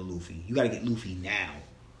on regular Luffy. You gotta get Luffy now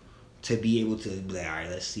to be able to be like, all right,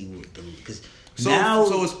 let's see what because now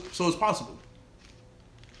so it's possible.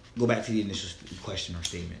 Go back to the initial question or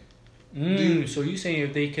statement. So you saying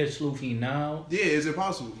if they catch Luffy now? Yeah, is it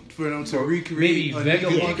possible for them to recreate? Maybe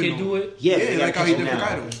Vegapunk can do it. Yeah, like how he did for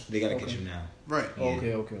Kaido. They gotta catch him now. Right. Yeah.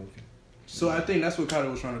 Okay. So I think that's what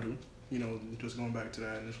Kaido was trying to do. You know, just going back to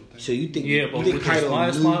that initial thing. So you think? Yeah, but with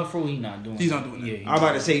Kaido smile fruit, he's not doing. He's not doing that. Yeah, I'm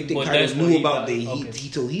about to say, you think Kaido knew about the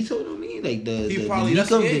Hito to me, like the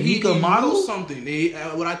Nika model? Something.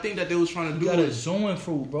 What I think that they was trying to do. He got a Zoan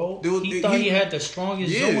fruit, bro. He thought he had the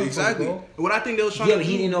strongest Zoan fruit, bro. What I think they was trying to do. Yeah, but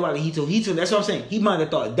he didn't know about the Hito. That's what I'm saying. He might have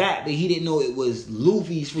thought that, but he didn't know it was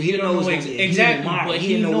Luffy's fruit. He didn't know it was exactly. But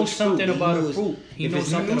he knows something about a fruit. He knows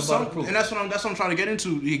something about a fruit. And that's what I'm trying to get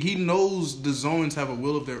into. He knows the Zoans have a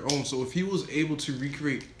will of their own. So if he was able to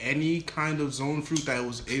recreate any kind of zone fruit that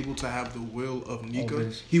was able to have the will of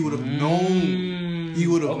Nika, he would have known. He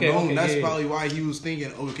would have known. That's probably why he was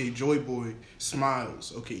thinking, okay, Joy Boy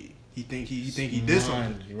smiles. Okay, he think he did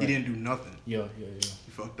something. Right. He didn't do nothing. Yeah.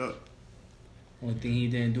 He fucked up. Only thing he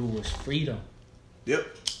didn't do was freedom. Yep.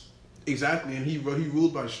 Exactly, and he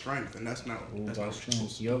ruled by strength, and that's not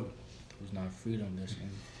strength. Yo, it was not freedom.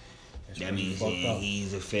 That means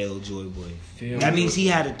he's a failed Joy Boy. That means he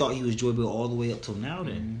had thought he was Joy Boy all the way up till now.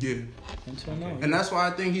 Then until now, and that's why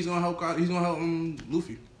I think he's gonna help. He's gonna help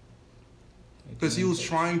Luffy because he was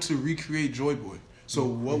trying to recreate Joy Boy. So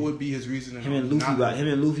what would be his reason? Him and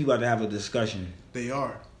Luffy about to have a discussion. They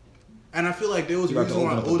are, and I feel like there was a reason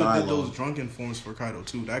why Oda did those drunken forms for Kaido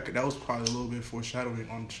too. That was probably a little bit foreshadowing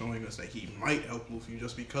on showing us that he might help Luffy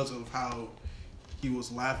just because of how he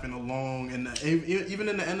was laughing along, and even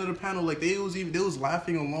in the end of the panel, like they was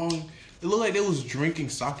laughing along. It looked like they was drinking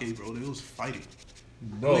sake, bro. They was fighting.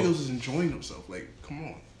 Bro, niggas was enjoying themselves. Like, come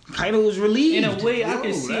on. Kaido was relieved. In a way, I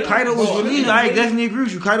can see it. Kaido was relieved. I definitely agree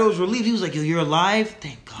with you. Kaido was relieved. He was like, "Yo, you're alive.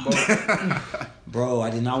 Thank God." Bro, I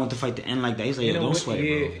did not want the fight to end like that. He's like, "Yo, don't sweat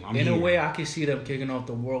it, bro. I'm in here." a way, I can see them kicking off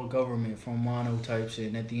the world government from mono type shit,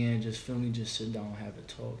 and at the end, just just sit down and have a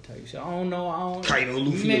talk type shit. I don't know. Kaido,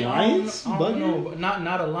 Luffy, alliance? I don't know, but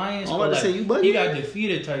not alliance. I'm about to say, you bugging? He got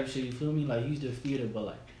defeated type shit. You feel me? Like he's defeated, but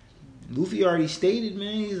like Luffy already stated,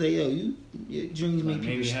 man. He's like, "Yo, your dreams make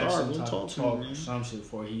people starve. Don't talk to me, man." Some shit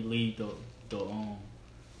before he leave before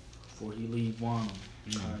he leave Wano.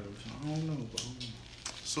 I don't know, bro.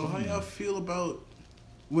 So how y'all feel about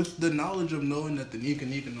with the knowledge of knowing that the Nika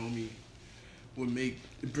Nika no Mi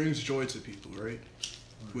it brings joy to people, right?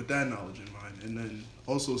 With that knowledge in mind, and then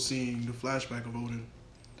also seeing the flashback of Odin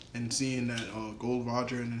and seeing that Gold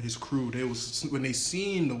Roger and his crew, when they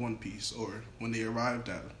seen the One Piece or when they arrived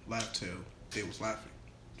at Laugh Tale, they was laughing,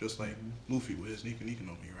 just like Luffy with his Nika Nika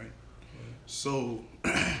no Mi, right? So,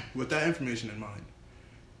 with that information in mind,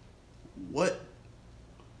 what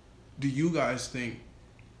do you guys think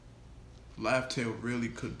Laugh Tale really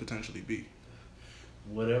could potentially be?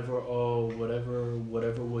 Whatever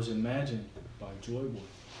was imagined by Joy Boy.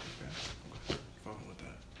 Okay. Fucking with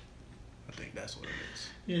that. I think that's what it is.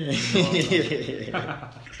 Yeah.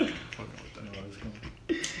 Fucking with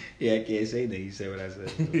that. Yeah, I can't say that. You said what I said.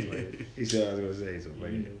 So he said what I was gonna say. So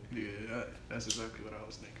yeah, that's exactly what I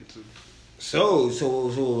was thinking too. So,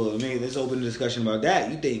 let's open a discussion about that.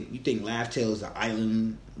 You think Laugh Tale is an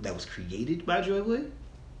island that was created by Joy Boy?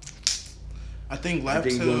 I think Laugh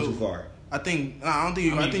Tale. You're going too far. I think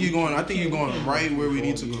you're going right where we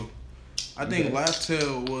need to go. I think Laugh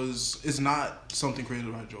Tale is not something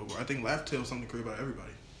created by Joy Boy. I think Laugh Tale is something created by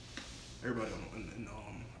everybody. Everybody in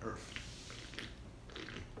Earth.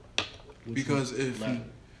 Because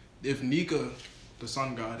if Nika, the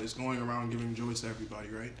sun god, is going around giving joy to everybody,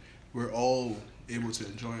 right? We're all able to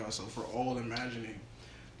enjoy ourselves. We're all imagining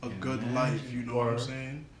a good life. You know what I'm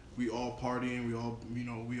saying? We all partying.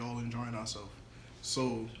 We all enjoying ourselves.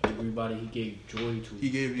 So everybody he gave joy to. He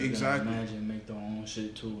gave exactly. Imagine make their own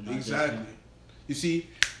shit too. Exactly. You see,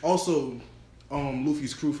 also,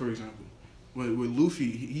 Luffy's crew, for example. With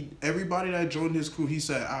Luffy, everybody that joined his crew, he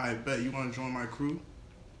said, "I bet you want to join my crew.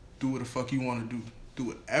 Do what the fuck you want to do. Do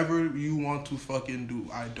whatever you want to fucking do.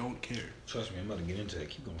 I don't care." Trust me, I'm about to get into that.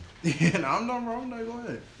 Keep going. Yeah, no, I'm done, bro. I'm not. Go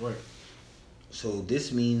ahead. Right. So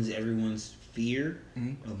this means everyone's fear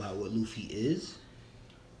about what Luffy is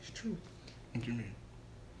true. What do you mean?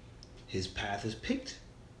 His path is picked.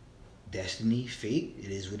 Destiny, fate,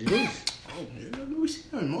 it is what it is. Oh, yeah, we see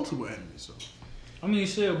that in multiple animes, so. I mean,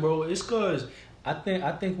 shit, bro. It's cause I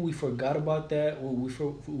think we forgot about that. We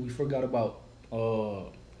forgot about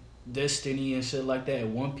Destiny and shit like that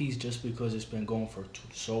in One Piece just because it's been going for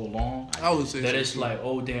so long. I would say that so it's too. like,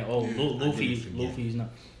 oh damn, oh Yeah, Luffy's not.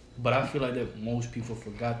 But I feel like that most people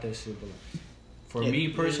forgot that shit. But like, for me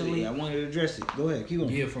personally, I wanted to address it. Go ahead, keep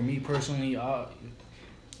going. Yeah, for me personally,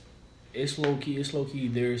 it's low key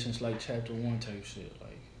there since like chapter 1 type shit.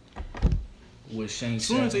 Like with Shanks. As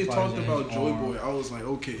soon as they talked about Joy Boy, I was like,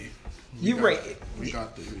 okay, you're right. We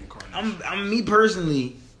got the reincarnation. I'm me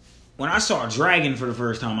personally. When I saw Dragon for the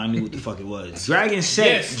first time, I knew what the fuck it was. Dragon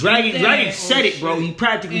said Dragon said it, bro. He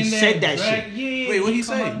practically said that shit. Yeah, wait, what he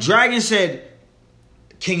say? Dragon said,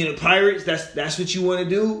 "King of the Pirates. That's what you want to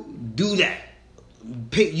do. Do that.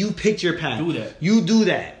 Pick your path. Do that. You do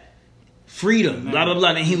that. Freedom. Blah blah blah."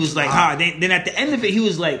 And he was like, Then at the end of it, he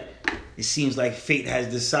was like, "It seems like fate has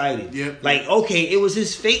decided." Yep. Like, okay, it was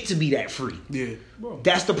his fate to be that free. Yeah. Bro.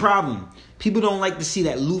 That's the problem. People don't like to see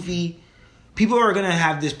that Luffy. People are going to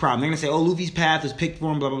have this problem. They're going to say, oh, Luffy's path was picked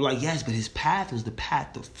for him, blah, blah, blah. Yes, but his path was the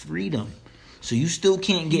path of freedom. So you still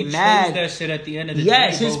can't get mad. That shit at the end of the day.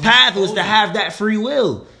 Yes, his path was to have that free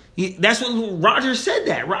will. That's what Roger said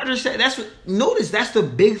that. Roger said, notice, that's the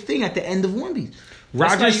big thing at the end of One Piece.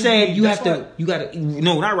 Roger said,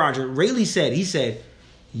 not Roger. Rayleigh said, he said,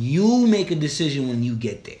 you make a decision when you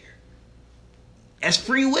get there. That's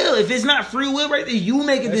free will. If it's not free will right there, you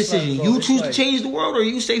make a decision. Like, bro, you choose to change the world or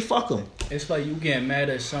you say fuck them. It's like you getting mad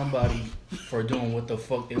at somebody for doing what the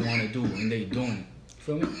fuck they want to do and they doing it.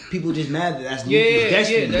 Feel me? People just mad that that's Luffy's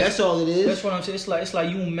destiny. That's all it is. That's what I'm saying. It's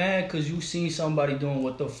like you mad because you seen somebody doing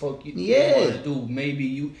what the fuck you want to do. Maybe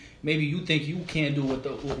you think you can't do what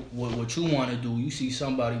you want to do. You see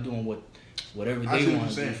somebody doing whatever they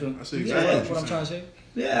want to do. Feel me? I see exactly That's what I'm trying to say.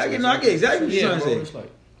 Yeah, I get exactly what you're trying to say. It's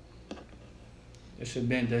like it should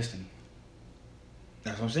be in destiny.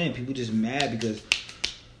 That's what I'm saying. People just mad because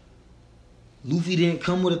Luffy didn't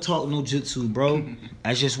come with a talk no jutsu, bro.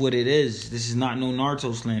 That's just what it is. This is not no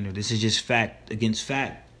Naruto slander. This is just fact against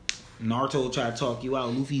fact. Naruto try to talk you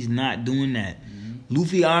out. Luffy's not doing that. Mm-hmm.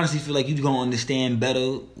 Luffy honestly feel like you gonna understand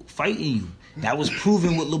better fighting you. That was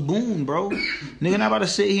proven with Laboon, bro. Nigga not about to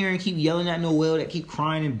sit here and keep yelling at no whale that keep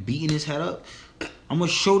crying and beating his head up. I'm gonna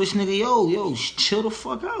show this nigga, yo, chill the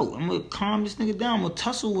fuck out. I'm gonna calm this nigga down. I'm gonna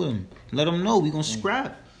tussle with him. Let him know we gonna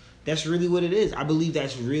scrap. That's really what it is. I believe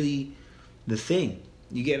that's really the thing.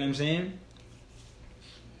 You get what I'm saying?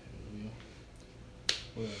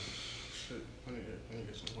 Shit, let me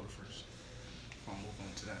get some water first. I'll move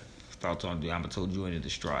on to that. Thoughts on I'm told you into the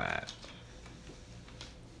straw hat.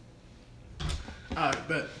 Alright,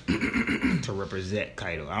 bet. To represent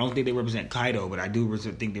Kaido. I don't think they represent Kaido, but I do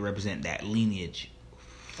think they represent that lineage.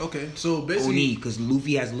 Okay, so basically, Oni, because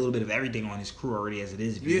Luffy has a little bit of everything on his crew already as it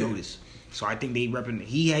is, if you notice. So I think they represent.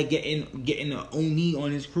 He had getting the Oni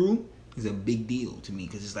on his crew is a big deal to me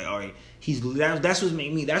because it's like, all right, that's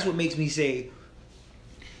what makes me say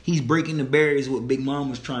he's breaking the barriers of what Big Mom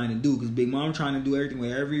was trying to do, because Big Mom trying to do everything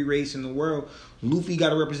with every race in the world. Luffy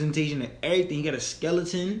got a representation of everything. He got a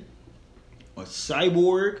skeleton, a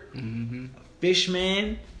cyborg, a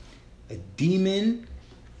fishman, a demon,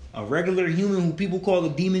 a regular human who people call a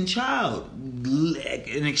demon child,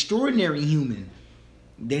 an extraordinary human.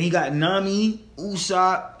 Then he got Nami,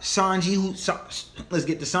 Usopp, Sanji. Let's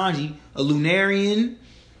get to Sanji, a Lunarian.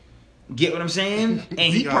 Get what I'm saying?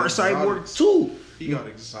 And he part cyborg too. He got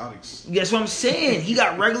exotics. That's what I'm saying. He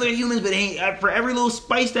got regular humans, but for every little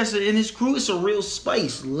spice that's in his crew, it's a real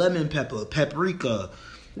spice. Lemon pepper, paprika.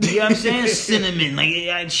 You know what I'm saying? Cinnamon.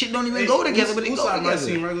 Like, shit don't even go together, but they go together. Might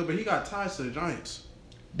seem regular, but he got ties to the Giants.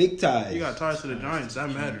 Big ties. He got ties to the Giants. That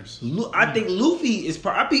matters. I think Luffy is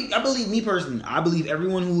part. I believe, me personally, I believe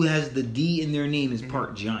everyone who has the D in their name is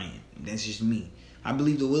part Giant. That's just me. I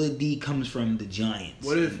believe the Will of D comes from the Giants.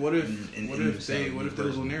 What if they're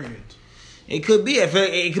Lunarians? It could be.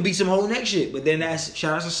 It could be some whole next shit. But then that's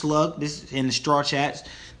shout out to Slug. This in the straw chats.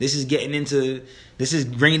 This is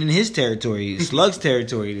draining his territory, Slug's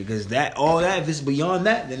territory, because if it's beyond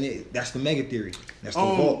that, then that's the mega theory. That's the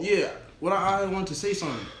vault. Yeah. What I want to say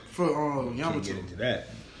something for Yamato. Can't get into that.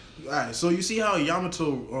 All right. So you see how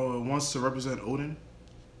Yamato wants to represent Odin?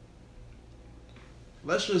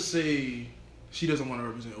 let's just say she doesn't want to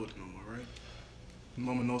represent Oda no more, right?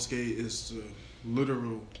 Momonosuke is the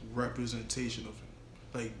literal representation of him.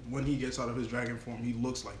 Like, when he gets out of his dragon form, he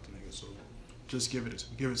looks like the nigga, so just give it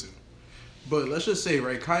to him. But let's just say,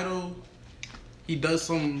 right, Kaido, he does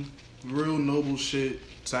some real noble shit,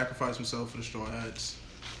 sacrifice himself for the Straw Hats,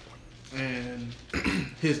 and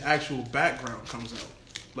his actual background comes out,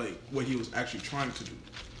 like what he was actually trying to do.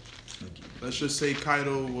 Let's just say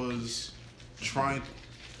Kaido was trying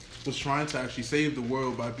to actually save the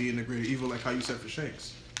world by being the greater evil, like how you said for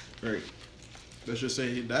Shanks. Right. Let's just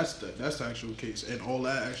say that's the actual case, and all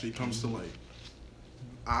that actually comes to light.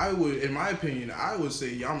 I would, in my opinion, I would say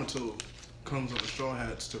Yamato comes on the Straw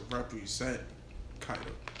Hats to represent Kaido.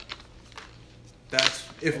 That's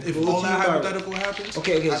if all that hypothetical happens.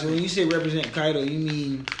 Okay. So when you say represent Kaido, you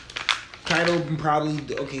mean Kaido probably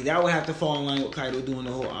that would have to fall in line with Kaido doing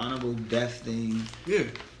the whole honorable death thing. Yeah.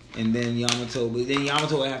 And then Yamato would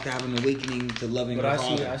have to have an awakening to loving her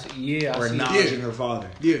father. Or acknowledging her father.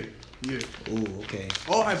 Yeah. Oh, okay.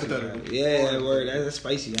 All hypothetical. Yeah, word. That's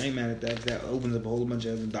spicy. I ain't mad at that. That opens up a whole bunch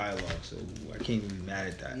of other dialogue, so I can't even be mad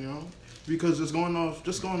at that. You know, because just going off.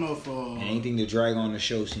 And anything to drag on the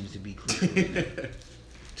show seems to be crucial.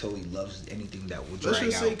 Totally loves anything that will drag out.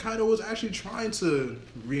 Let's just say Kaido was actually trying to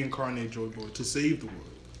reincarnate Joy Boy to save the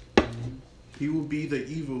world. He will be the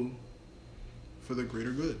evil for the greater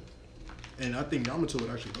good, and I think Yamato would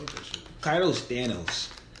actually love that shit. Kaido's Thanos.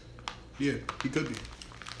 Yeah, he could be.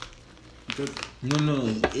 No,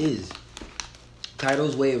 he is.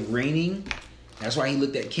 Kaido's way of reigning. That's why he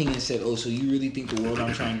looked at King and said, "Oh, so you really think the world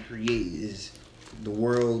I'm trying to create is the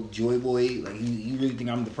world Joy Boy? Like you really think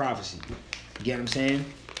I'm the prophecy?" You get what I'm saying?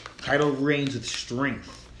 Kaido reigns with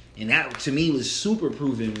strength, and that to me was super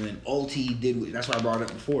proven when Ulti did. That's why I brought it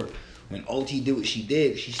up before. When Ulti did what she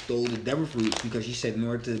did, she stole the devil fruits because she said in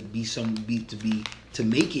order to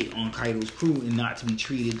make it on Kaido's crew and not to be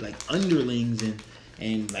treated like underlings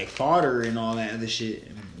and like fodder and all that other shit.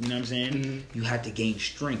 You know what I'm saying? Mm-hmm. You had to gain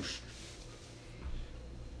strength.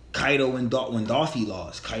 Kaido when Doffy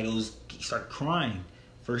lost, he started crying.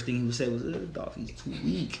 First thing he would say was, "Doffy's too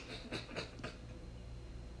weak."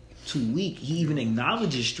 Too weak. He even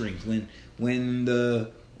acknowledges strength when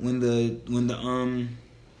the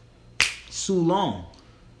Sulong,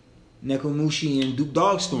 Nekomushi and Duke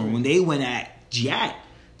Dogstorm when they went at Jack.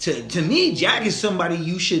 To me, Jack is somebody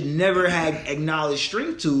you should never have acknowledged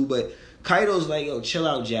strength to, but Kaido's like, "Yo, chill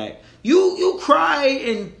out, Jack. You cry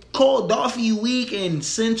and call Doffy weak and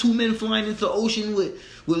send 2 men flying into the ocean with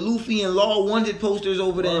Luffy and Law wanted posters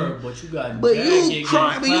over them. But you got you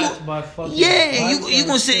cry, but you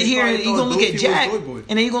gonna sit here and you gonna look at Jack, and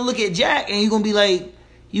then you gonna look at Jack and you gonna be like,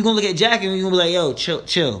 "Yo,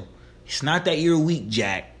 chill. It's not that you're weak,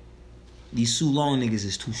 Jack. These Sulong niggas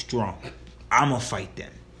is too strong. I'ma fight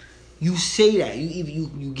them." You say that.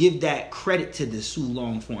 You give that credit to the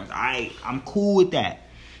Sulong forms. I'm cool with that.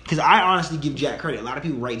 Because I honestly give Jack credit. A lot of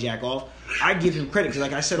people write Jack off. I give him credit because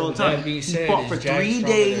like I said all the time, he fought for 3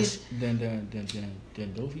 days. Than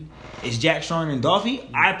Doffy? Is Jack stronger than Doffy?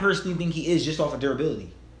 I personally think he is just off of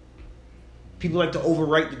durability. People like to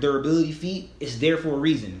overwrite the durability feat. It's there for a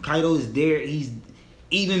reason. Kaido is there. He's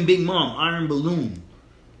even Big Mom, Iron Balloon.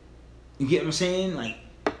 You get what I'm saying? Like,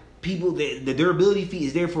 people, the durability feat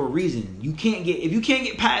is there for a reason. If you can't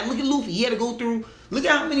get past, look at Luffy. He had to go through. Look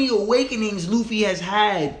at how many awakenings Luffy has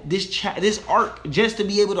had this arc just to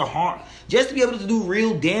be able to do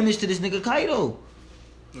real damage to this nigga Kaido.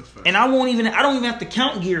 And I don't even have to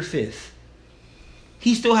count Gear 5th.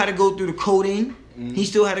 He still had to go through the coding. Mm-hmm. He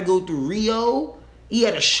still had to go through Rio. He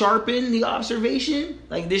had to sharpen the observation.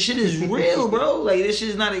 Like, this shit is real, bro. Like, this shit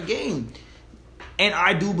is not a game. And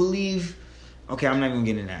I do believe. Okay, I'm not even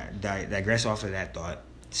getting that. Digress off of that thought.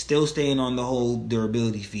 Still staying on the whole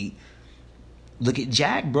durability feat. Look at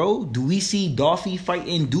Jack, bro. Do we see Doffy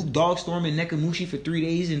fighting Duke Dogstorm and Nekomushi for 3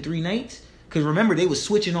 days and 3 nights? Because remember, they was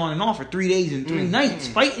switching on and off for 3 days and 3 nights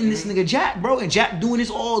fighting this nigga Jack, bro. And Jack doing this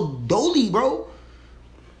all dolly, bro.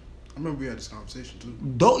 I remember we had this conversation, too.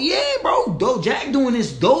 Jack doing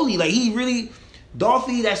this dolly. Like, he really...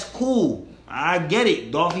 Doffy, that's cool. I get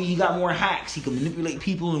it. Doffy, he got more hacks. He can manipulate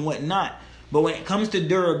people and whatnot. But when it comes to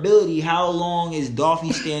durability, how long is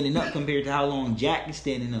Doffy standing up compared to how long Jack is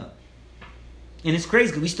standing up? And it's crazy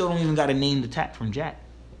because we still don't even got a named attack from Jack.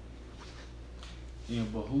 Yeah,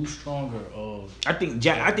 but who's stronger? I think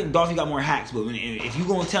Doffy got more hacks. But if you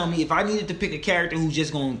gonna tell me, if I needed to pick a character who's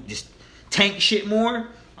just gonna tank shit more,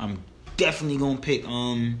 I'm definitely gonna pick.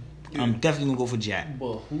 I'm definitely gonna go for Jack.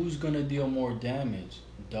 But who's gonna deal more damage,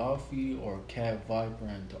 Doffy or Cat Viper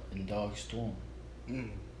and Dogstorm?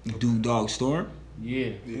 Duke Dogstorm. Yeah,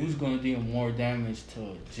 who's gonna deal more damage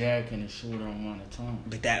to Jack in a shorter amount of time?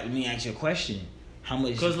 But let me ask you a question. How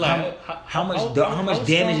much? Because like, how much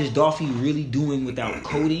damage is Dolphy really doing without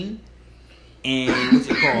coding? And what's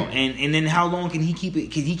it called? And then how long can he keep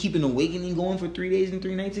it? Can he keep an awakening going for 3 days and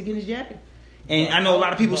 3 nights against Jack? And I know a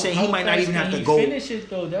lot of people say he might not even have to go finish it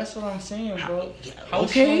though. That's what I'm saying, bro. How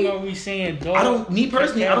strong are we saying? Me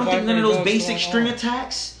personally, I don't think none of those basic string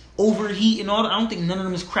attacks, overheat and all that. I don't think none of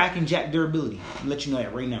them is cracking Jack durability. I'll let you know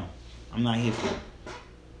that right now. I'm not here for it.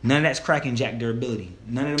 None of that's cracking Jack durability.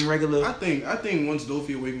 None of them regular. I think once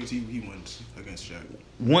Dolphy awakens, he wins against Jack.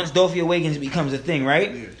 Once Dolphy awakens, it becomes a thing,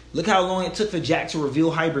 right? Yeah. Look how long it took for Jack to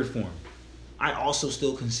reveal hybrid form. I also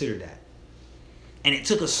still consider that. And it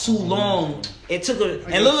took us so long. It took a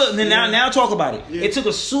and look now talk about it. Yeah. It took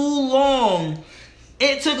us so long.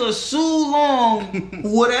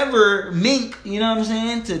 Whatever Mink, you know what I'm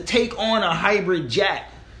saying, to take on a hybrid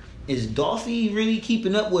Jack. Is Dolphy really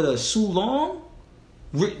keeping up with a so long?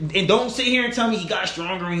 And don't sit here and tell me he got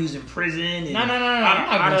stronger when he was in prison. No. I'm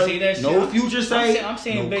not gonna say that shit. No future sight. I'm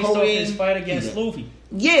saying based off his fight against Luffy.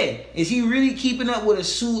 Yeah, is he really keeping up with a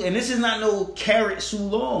Su? And this is not no carrot Su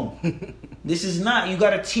Long. This is not. You got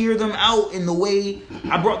to tear them out in the way.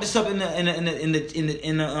 I brought this up in the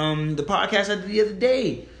podcast I did the other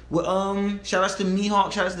day. With shout outs to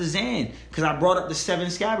Mihawk, shout outs to Zan, because I brought up the 7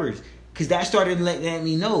 scabbards, because that started letting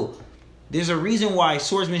me know. There's a reason why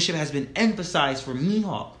swordsmanship has been emphasized for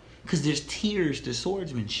Mihawk, because there's tiers to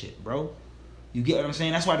swordsmanship, bro. You get what I'm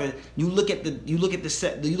saying? That's why you look at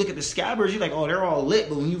the scabbards, you're like, oh, they're all lit.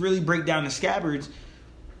 But when you really break down the scabbards,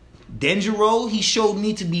 Denjiro, he showed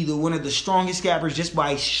me to be one of the strongest scabbards just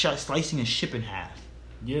by slicing a ship in half.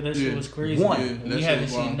 Yeah, that shit was crazy. We haven't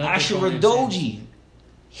seen Ashura Doji.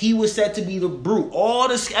 He was said to be the brute. All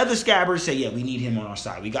the other scabbards say, yeah, we need him on our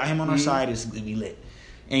side. We got him on our side. It's gonna be lit.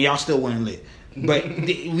 And y'all still weren't lit. But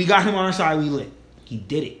we got him on our side. We lit. He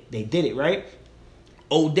did it. They did it, right?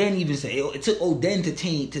 Oden even said it took Oden to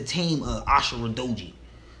tame Ashura Doji.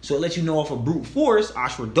 So it lets you know off of brute force,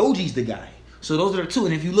 Ashura Doji's the guy. So those are the two.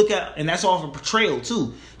 And if you look at, and that's off of portrayal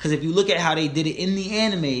too, because if you look at how they did it in the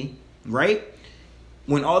anime, right?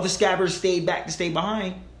 When all the scabbards stayed back to stay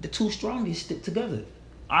behind, the two strongest stick together.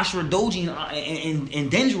 Ashura Doji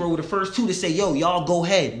and Denjiro were the first two to say, yo, y'all go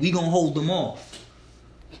ahead. We gonna hold them off.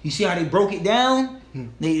 You see how they broke it down?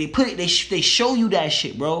 They put it. They show you that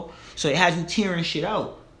shit, bro. So it has you tearing shit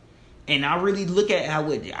out. And I really look at how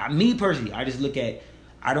me personally, I just look at.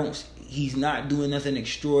 He's not doing nothing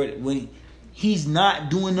extraordinary. He's not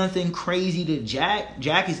doing nothing crazy to Jack.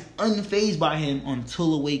 Jack is unfazed by him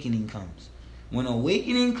until Awakening comes. When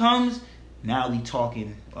Awakening comes, now we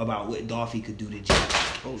talking about what Dolphy could do to Jack.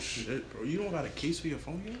 Oh shit, bro! You don't got a case for your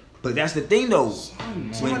phone yet? But that's the thing, though.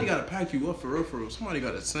 Somebody got to pack you up for real. Somebody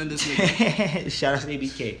got to send this nigga. Shout out to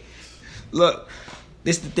ABK. Look,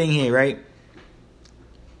 this is the thing here, right?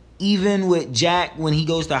 Even with Jack, when he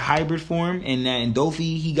goes to hybrid form, and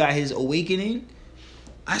Dolphy, he got his awakening,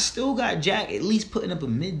 I still got Jack at least putting up a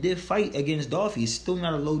mid-diff fight against Dolphy. It's still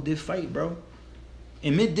not a low-diff fight, bro.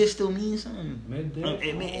 And mid-diff still means something.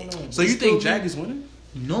 Mid-diff? So you think Jack is winning?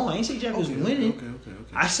 No, I ain't say Jack was winning. Okay.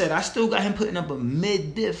 I said I still got him putting up a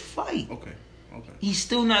mid-diff fight. Okay. He's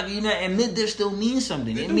still not, and mid-diff still means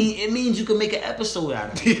something. It means you can make an episode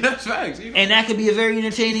out of it. Yeah, that's facts. And that could be a very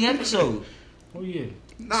entertaining episode. Oh yeah.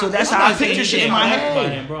 So that's how I picture shit in my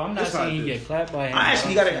head. Him, bro. I'm not saying you get clapped by him. I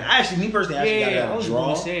actually, me personally, got it. I was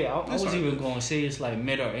going to say, I was even going to say it's like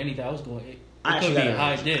mid or anything. It could be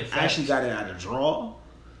high diff. I actually got it out of draw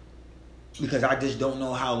because I just don't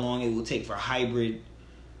know how long it will take for hybrid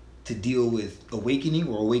to deal with awakening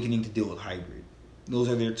or awakening to deal with hybrid. Those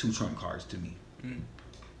are their two trump cards to me.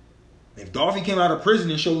 If Dolphy came out of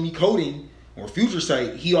prison and showed me coding or future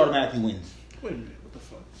sight, he automatically wins. Wait a minute, what the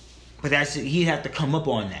fuck? But that's it. He'd have to come up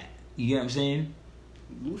on that. You get what I'm saying?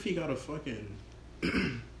 Luffy got a fucking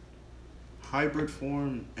hybrid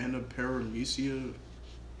form and a paramecia.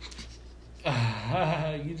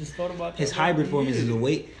 You just thought about that? His hybrid form is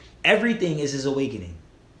his everything is his awakening.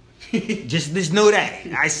 just know that.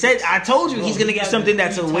 I told you he's gonna get something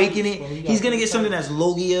that's awakening. He's gonna get something that's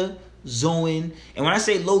Logia, Zoan. And when I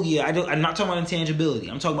say Logia, I'm not talking about intangibility.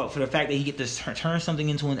 I'm talking about for the fact that he get to turn something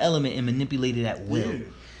into an element and manipulate it at will. Yeah.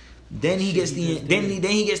 Then he gets he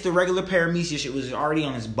gets the regular paramecia shit, which is already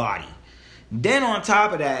on his body. Then on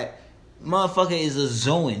top of that, motherfucker is a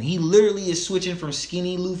Zoan. He literally is switching from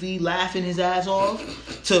skinny Luffy laughing his ass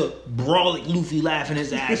off to brawling Luffy laughing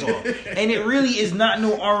his ass off. And it really is not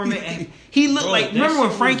no armament. He looked like, remember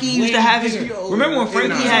when Frankie used to have his, remember when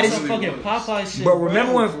Frankie had his fucking Popeye shit. But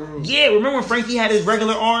remember when Frankie had his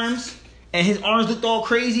regular arms and his arms looked all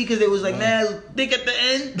crazy because it was like mad thick at the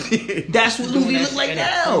end. That's what Luffy looked like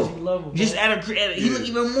now. Level, just he looked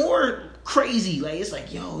even more crazy. Like it's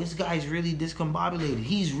like, yo, this guy's really discombobulated.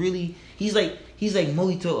 He's like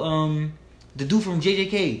Mojito, the dude from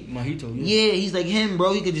JJK. Mojito, yeah, he's like him,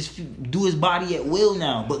 bro. He could just do his body at will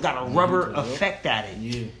now, but got a rubber effect at it.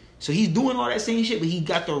 Yeah. So he's doing all that same shit, but he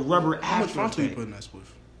got the rubber after. How much frontal you putting that spliff?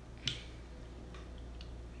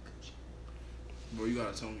 Bro, you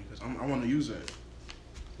gotta tell me because I want to use that.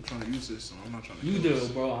 I'm trying to use this, so I'm not trying to. You do,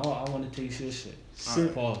 bro. I want to taste this shit.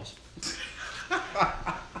 Right. Pause.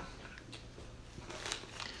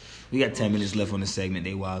 We got 10 minutes left on the segment.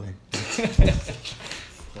 They wildin'.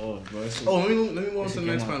 Bro. Let me go on to the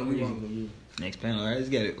next panel. Next panel. All right, let's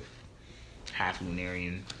get it. Half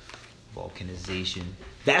lunarian volcanization.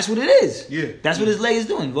 That's what it is. Yeah. That's what his leg is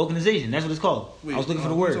doing. Volcanization. That's what it's called. Wait, I was looking for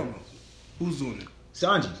the word. Who's doing it?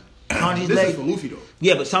 Sanji. Sanji's this leg is for Luffy though.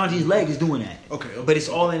 Yeah, but Sanji's leg is doing that. Okay. But it's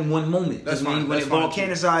all in one moment. That's fine. When it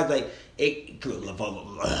volcanicized, like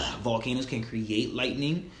volcanoes can create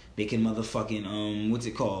lightning. They can motherfucking what's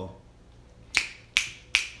it called?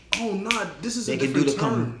 Oh, nah, this is a different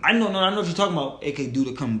term. I know what you're talking about. It could do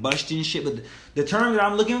the combustion shit, but the term that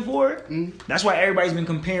I'm looking for, that's why everybody's been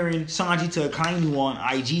comparing Sanji to Akainu on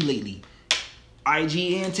IG lately.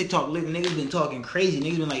 IG and TikTok, niggas been talking crazy.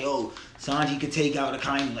 Niggas been like, oh, Sanji could take out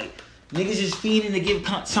Akainu. Like, niggas just feeding to give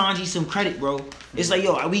Sanji some credit, bro. It's like,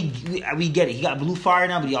 yo, we get it. He got blue fire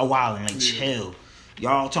now, but y'all wildin'. Like, chill.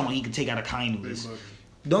 Y'all talking about he could take out Akainu.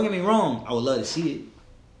 Don't get me wrong. I would love to see it.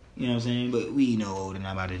 You know what I'm saying? But we know they're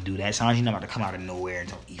not about to do that. Sanji's not about to come out of nowhere and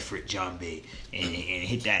tell Ifrit Jambe and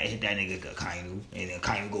hit that nigga Akainu, and then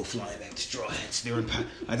Akainu go flying back to Straw Hats. They're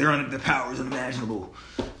under the powers unimaginable.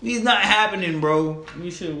 It's not happening, bro.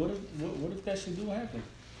 You said, what if that shit do happen?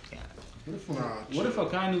 Yeah. What if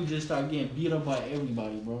Akainu just start getting beat up by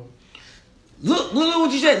everybody, bro? Look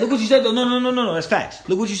what you said. Look what you said though. No. That's facts.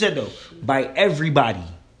 Look what you said though. By everybody.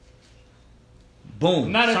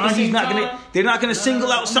 Boom. They're not gonna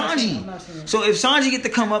single out Sanji. So if Sanji get to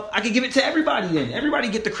come up, I can give it to everybody then. Everybody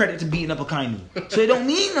get the credit to beating up Akainu. So it don't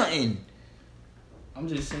mean nothing. I'm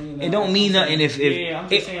just saying that. It don't mean nothing if I'm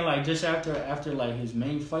just saying like just after like his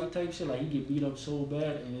main fight type shit, like he get beat up so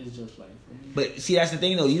bad and it's just like. But see, that's the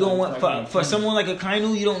thing though. You don't want for someone like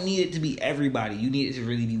Akainu, you don't need it to be everybody. You need it to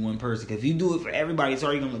really be one person. Because if you do it for everybody, it's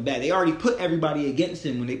already gonna look bad. They already put everybody against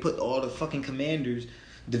him when they put all the fucking commanders.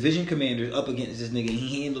 Division commanders up against this nigga and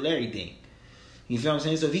he handled everything. You feel what I'm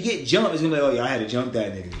saying? So if he get jumped, it's gonna be like, oh yeah, I had to jump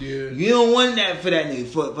that nigga. Yeah. You don't want that for that nigga.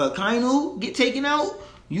 For Akainu get taken out,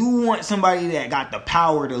 you want somebody that got the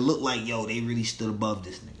power to look like, yo, they really stood above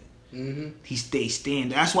this nigga. Mm-hmm. He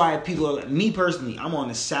stand. That's why people are, me personally, I'm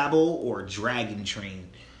on a Sabo or Dragon train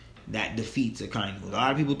that defeats Akainu. A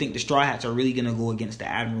lot of people think the Straw Hats are really gonna go against the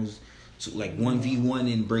Admirals. So like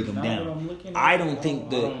 1v1 and break them down. I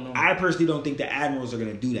personally don't think the Admirals are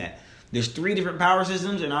gonna do that. There's 3 different power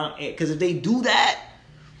systems, and because if they do that,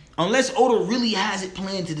 unless Oda really has it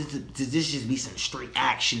planned to this just be some straight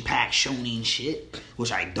action packed shonen shit,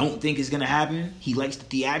 which I don't think is gonna happen. He likes the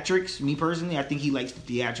theatrics. Me personally, I think he likes the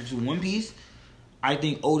theatrics with One Piece. I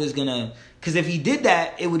think Oda's gonna, because if he did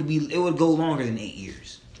that, it would go longer than 8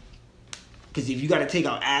 years. Because if you got to take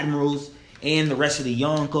out Admirals and the rest of the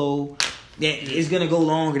Yonko, it's gonna go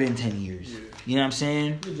longer than 10 years. Yeah. You know what I'm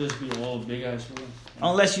saying? It would just be all big ass war.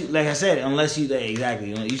 Unless you, like I said, exactly.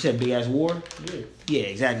 You said big ass war. Yeah. Yeah,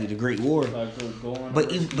 exactly. The Great War. But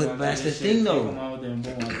that's the thing though.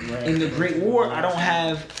 In the Great War, I don't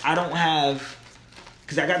have,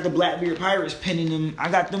 because I got the Blackbeard Pirates pinning them. I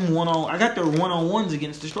got their one-on-ones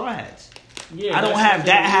against the Straw Hats. Yeah, I don't have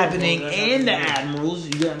that happening and the Admirals.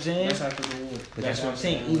 You get what I'm saying? That's after the war. But that's what I'm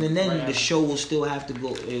saying. Even then, the show will still have to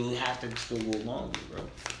go. It will have to still go longer, bro.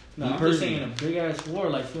 No, I'm just saying a big ass war.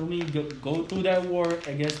 Like, feel me? Go through that war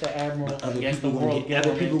against the Admiral, against the world.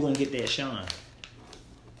 Other people gonna get their shine.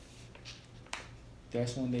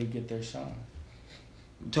 That's when they get their shine.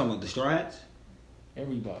 You talking about the Straw Hats?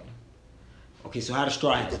 Everybody. Okay, so how the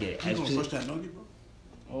Straw Hats get it? You gonna push that nugget, bro?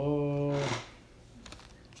 Oh.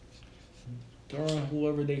 During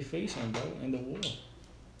whoever they facing, bro, in the war.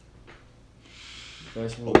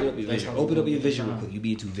 Open up your vision real quick. You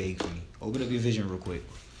being too vague for me. Open up your vision real quick.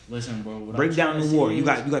 Listen, bro. Break down the war. You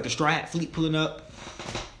got the Straw Hat fleet pulling up.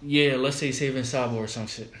 Yeah, let's say saving Sabo or some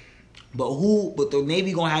shit. But the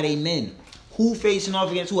Navy gonna have their men. Who facing off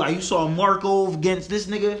against who? You saw Marco against this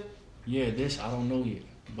nigga? Yeah, I don't know yet.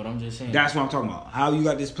 But I'm just saying. That's what I'm talking about. How you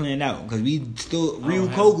got this planned out? Because we still Ryu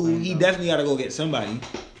Kogu, he definitely gotta go get somebody.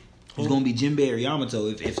 It's gonna be Jinbei or Yamato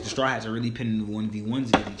if the Straw Hats are really pinning the 1v1s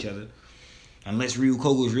against each other. Unless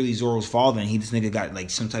Ryukogo is really Zoro's father, and this nigga got like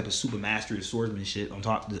some type of super master swordsman shit on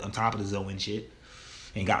top of the Zoan shit,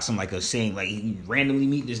 and got some like a saying like he randomly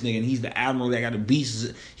meet this nigga and he's the admiral that got a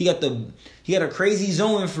beast. He got a crazy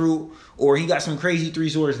Zoan fruit, or he got some crazy 3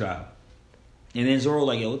 sword style. And then Zoro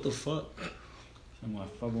like, yo, what the fuck? I'm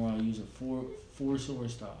like, fuck around and use a four sword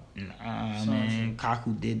style. Nah, man,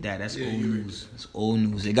 Kaku did that. That's old news. That's old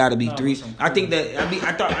news. It got to be 3. I think that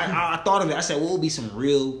I thought of it. I said, what would be some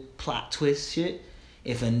real plot twist shit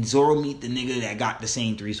if a Zoro meet the nigga that got the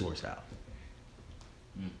same 3 sword style?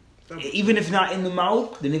 Even if not in the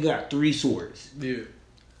mouth, the nigga got 3 swords. Yeah.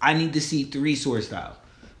 I need to see 3 sword style.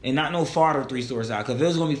 And not no Fodder 3 sword style. Because if it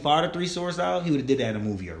was going to be Fodder 3 sword style, he would have did that in a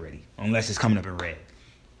movie already. Unless it's coming up in red.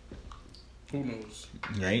 Who knows?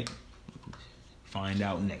 Right? Find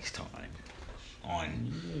out next time.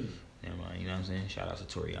 Never mind, you know what I'm saying? Shout out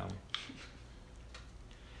to Toriyama.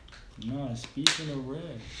 Nah, speaking of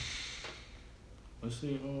red. Let's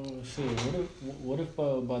see, what if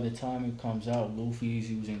by the time it comes out,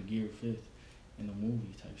 Luffy's using Gear 5th in the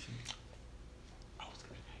movie type shit? I was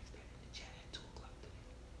going to ask that in the chat at 2 o'clock today.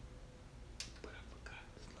 But I forgot.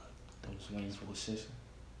 I was waiting for the sister.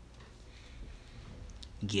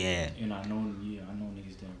 Yeah. And I know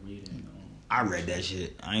niggas didn't read it. I read that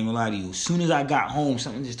shit. I ain't gonna lie to you. As soon as I got home,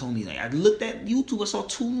 something just told me, like, I looked at YouTube, I saw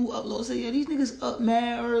 2 new uploads. I said, yeah, these niggas up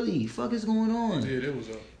mad early. Fuck is going on? Yeah, it was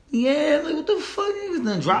up. Yeah, like, what the fuck? Niggas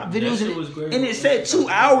done dropped videos and it said 2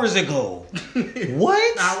 great. hours ago.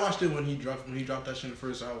 What? Nah, I watched it when he dropped that shit in the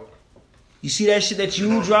first hour. You see that shit that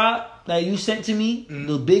you dropped, that you sent to me?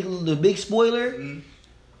 Mm-hmm. The big spoiler? Mm-hmm.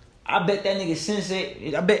 I bet that nigga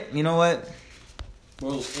sensei, I bet, you know what?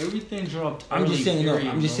 Bro, everything dropped. I'm just saying,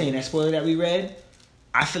 saying that spoiler that we read.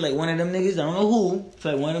 I feel like one of them niggas, I don't know who, I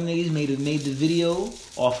feel like one of them niggas made the video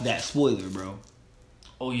off that spoiler, bro.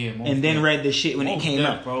 Oh yeah, and then read the shit when it came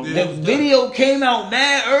out. Bro. The video came out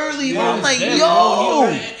mad early, bro. I'm like,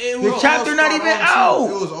 yo, the chapter not even out.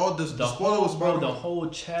 It was all the spoiler was bro. The whole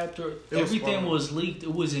chapter, everything was leaked.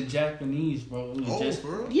 It was in Japanese, bro. It was just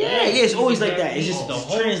it's always like that. It's just the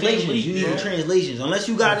translations. You need the translations. Unless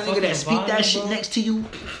you got a nigga that speak that shit next to you,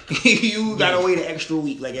 you gotta wait an extra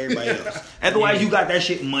week like everybody else. Otherwise, you got that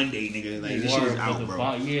shit Monday, nigga. Like this shit is out,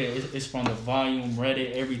 bro. It's from the volume,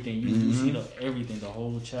 Reddit, everything. You see everything, the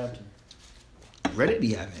whole chapter. Reddit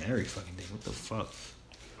be having every fucking thing. What the fuck?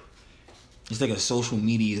 It's like a social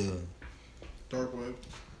media dark web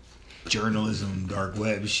journalism, dark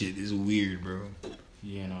web shit is weird, bro.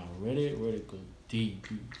 Yeah, no, Reddit go deep.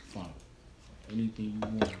 You find anything you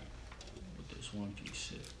want with this One Piece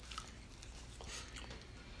shit.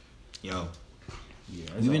 Yo,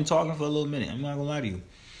 we've been talking for a little minute. I'm not gonna lie to you.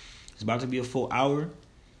 It's about to be a full hour.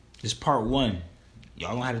 This part 1.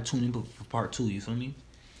 Y'all gonna have to tune in for part 2. You feel me?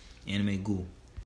 AnimeGoo.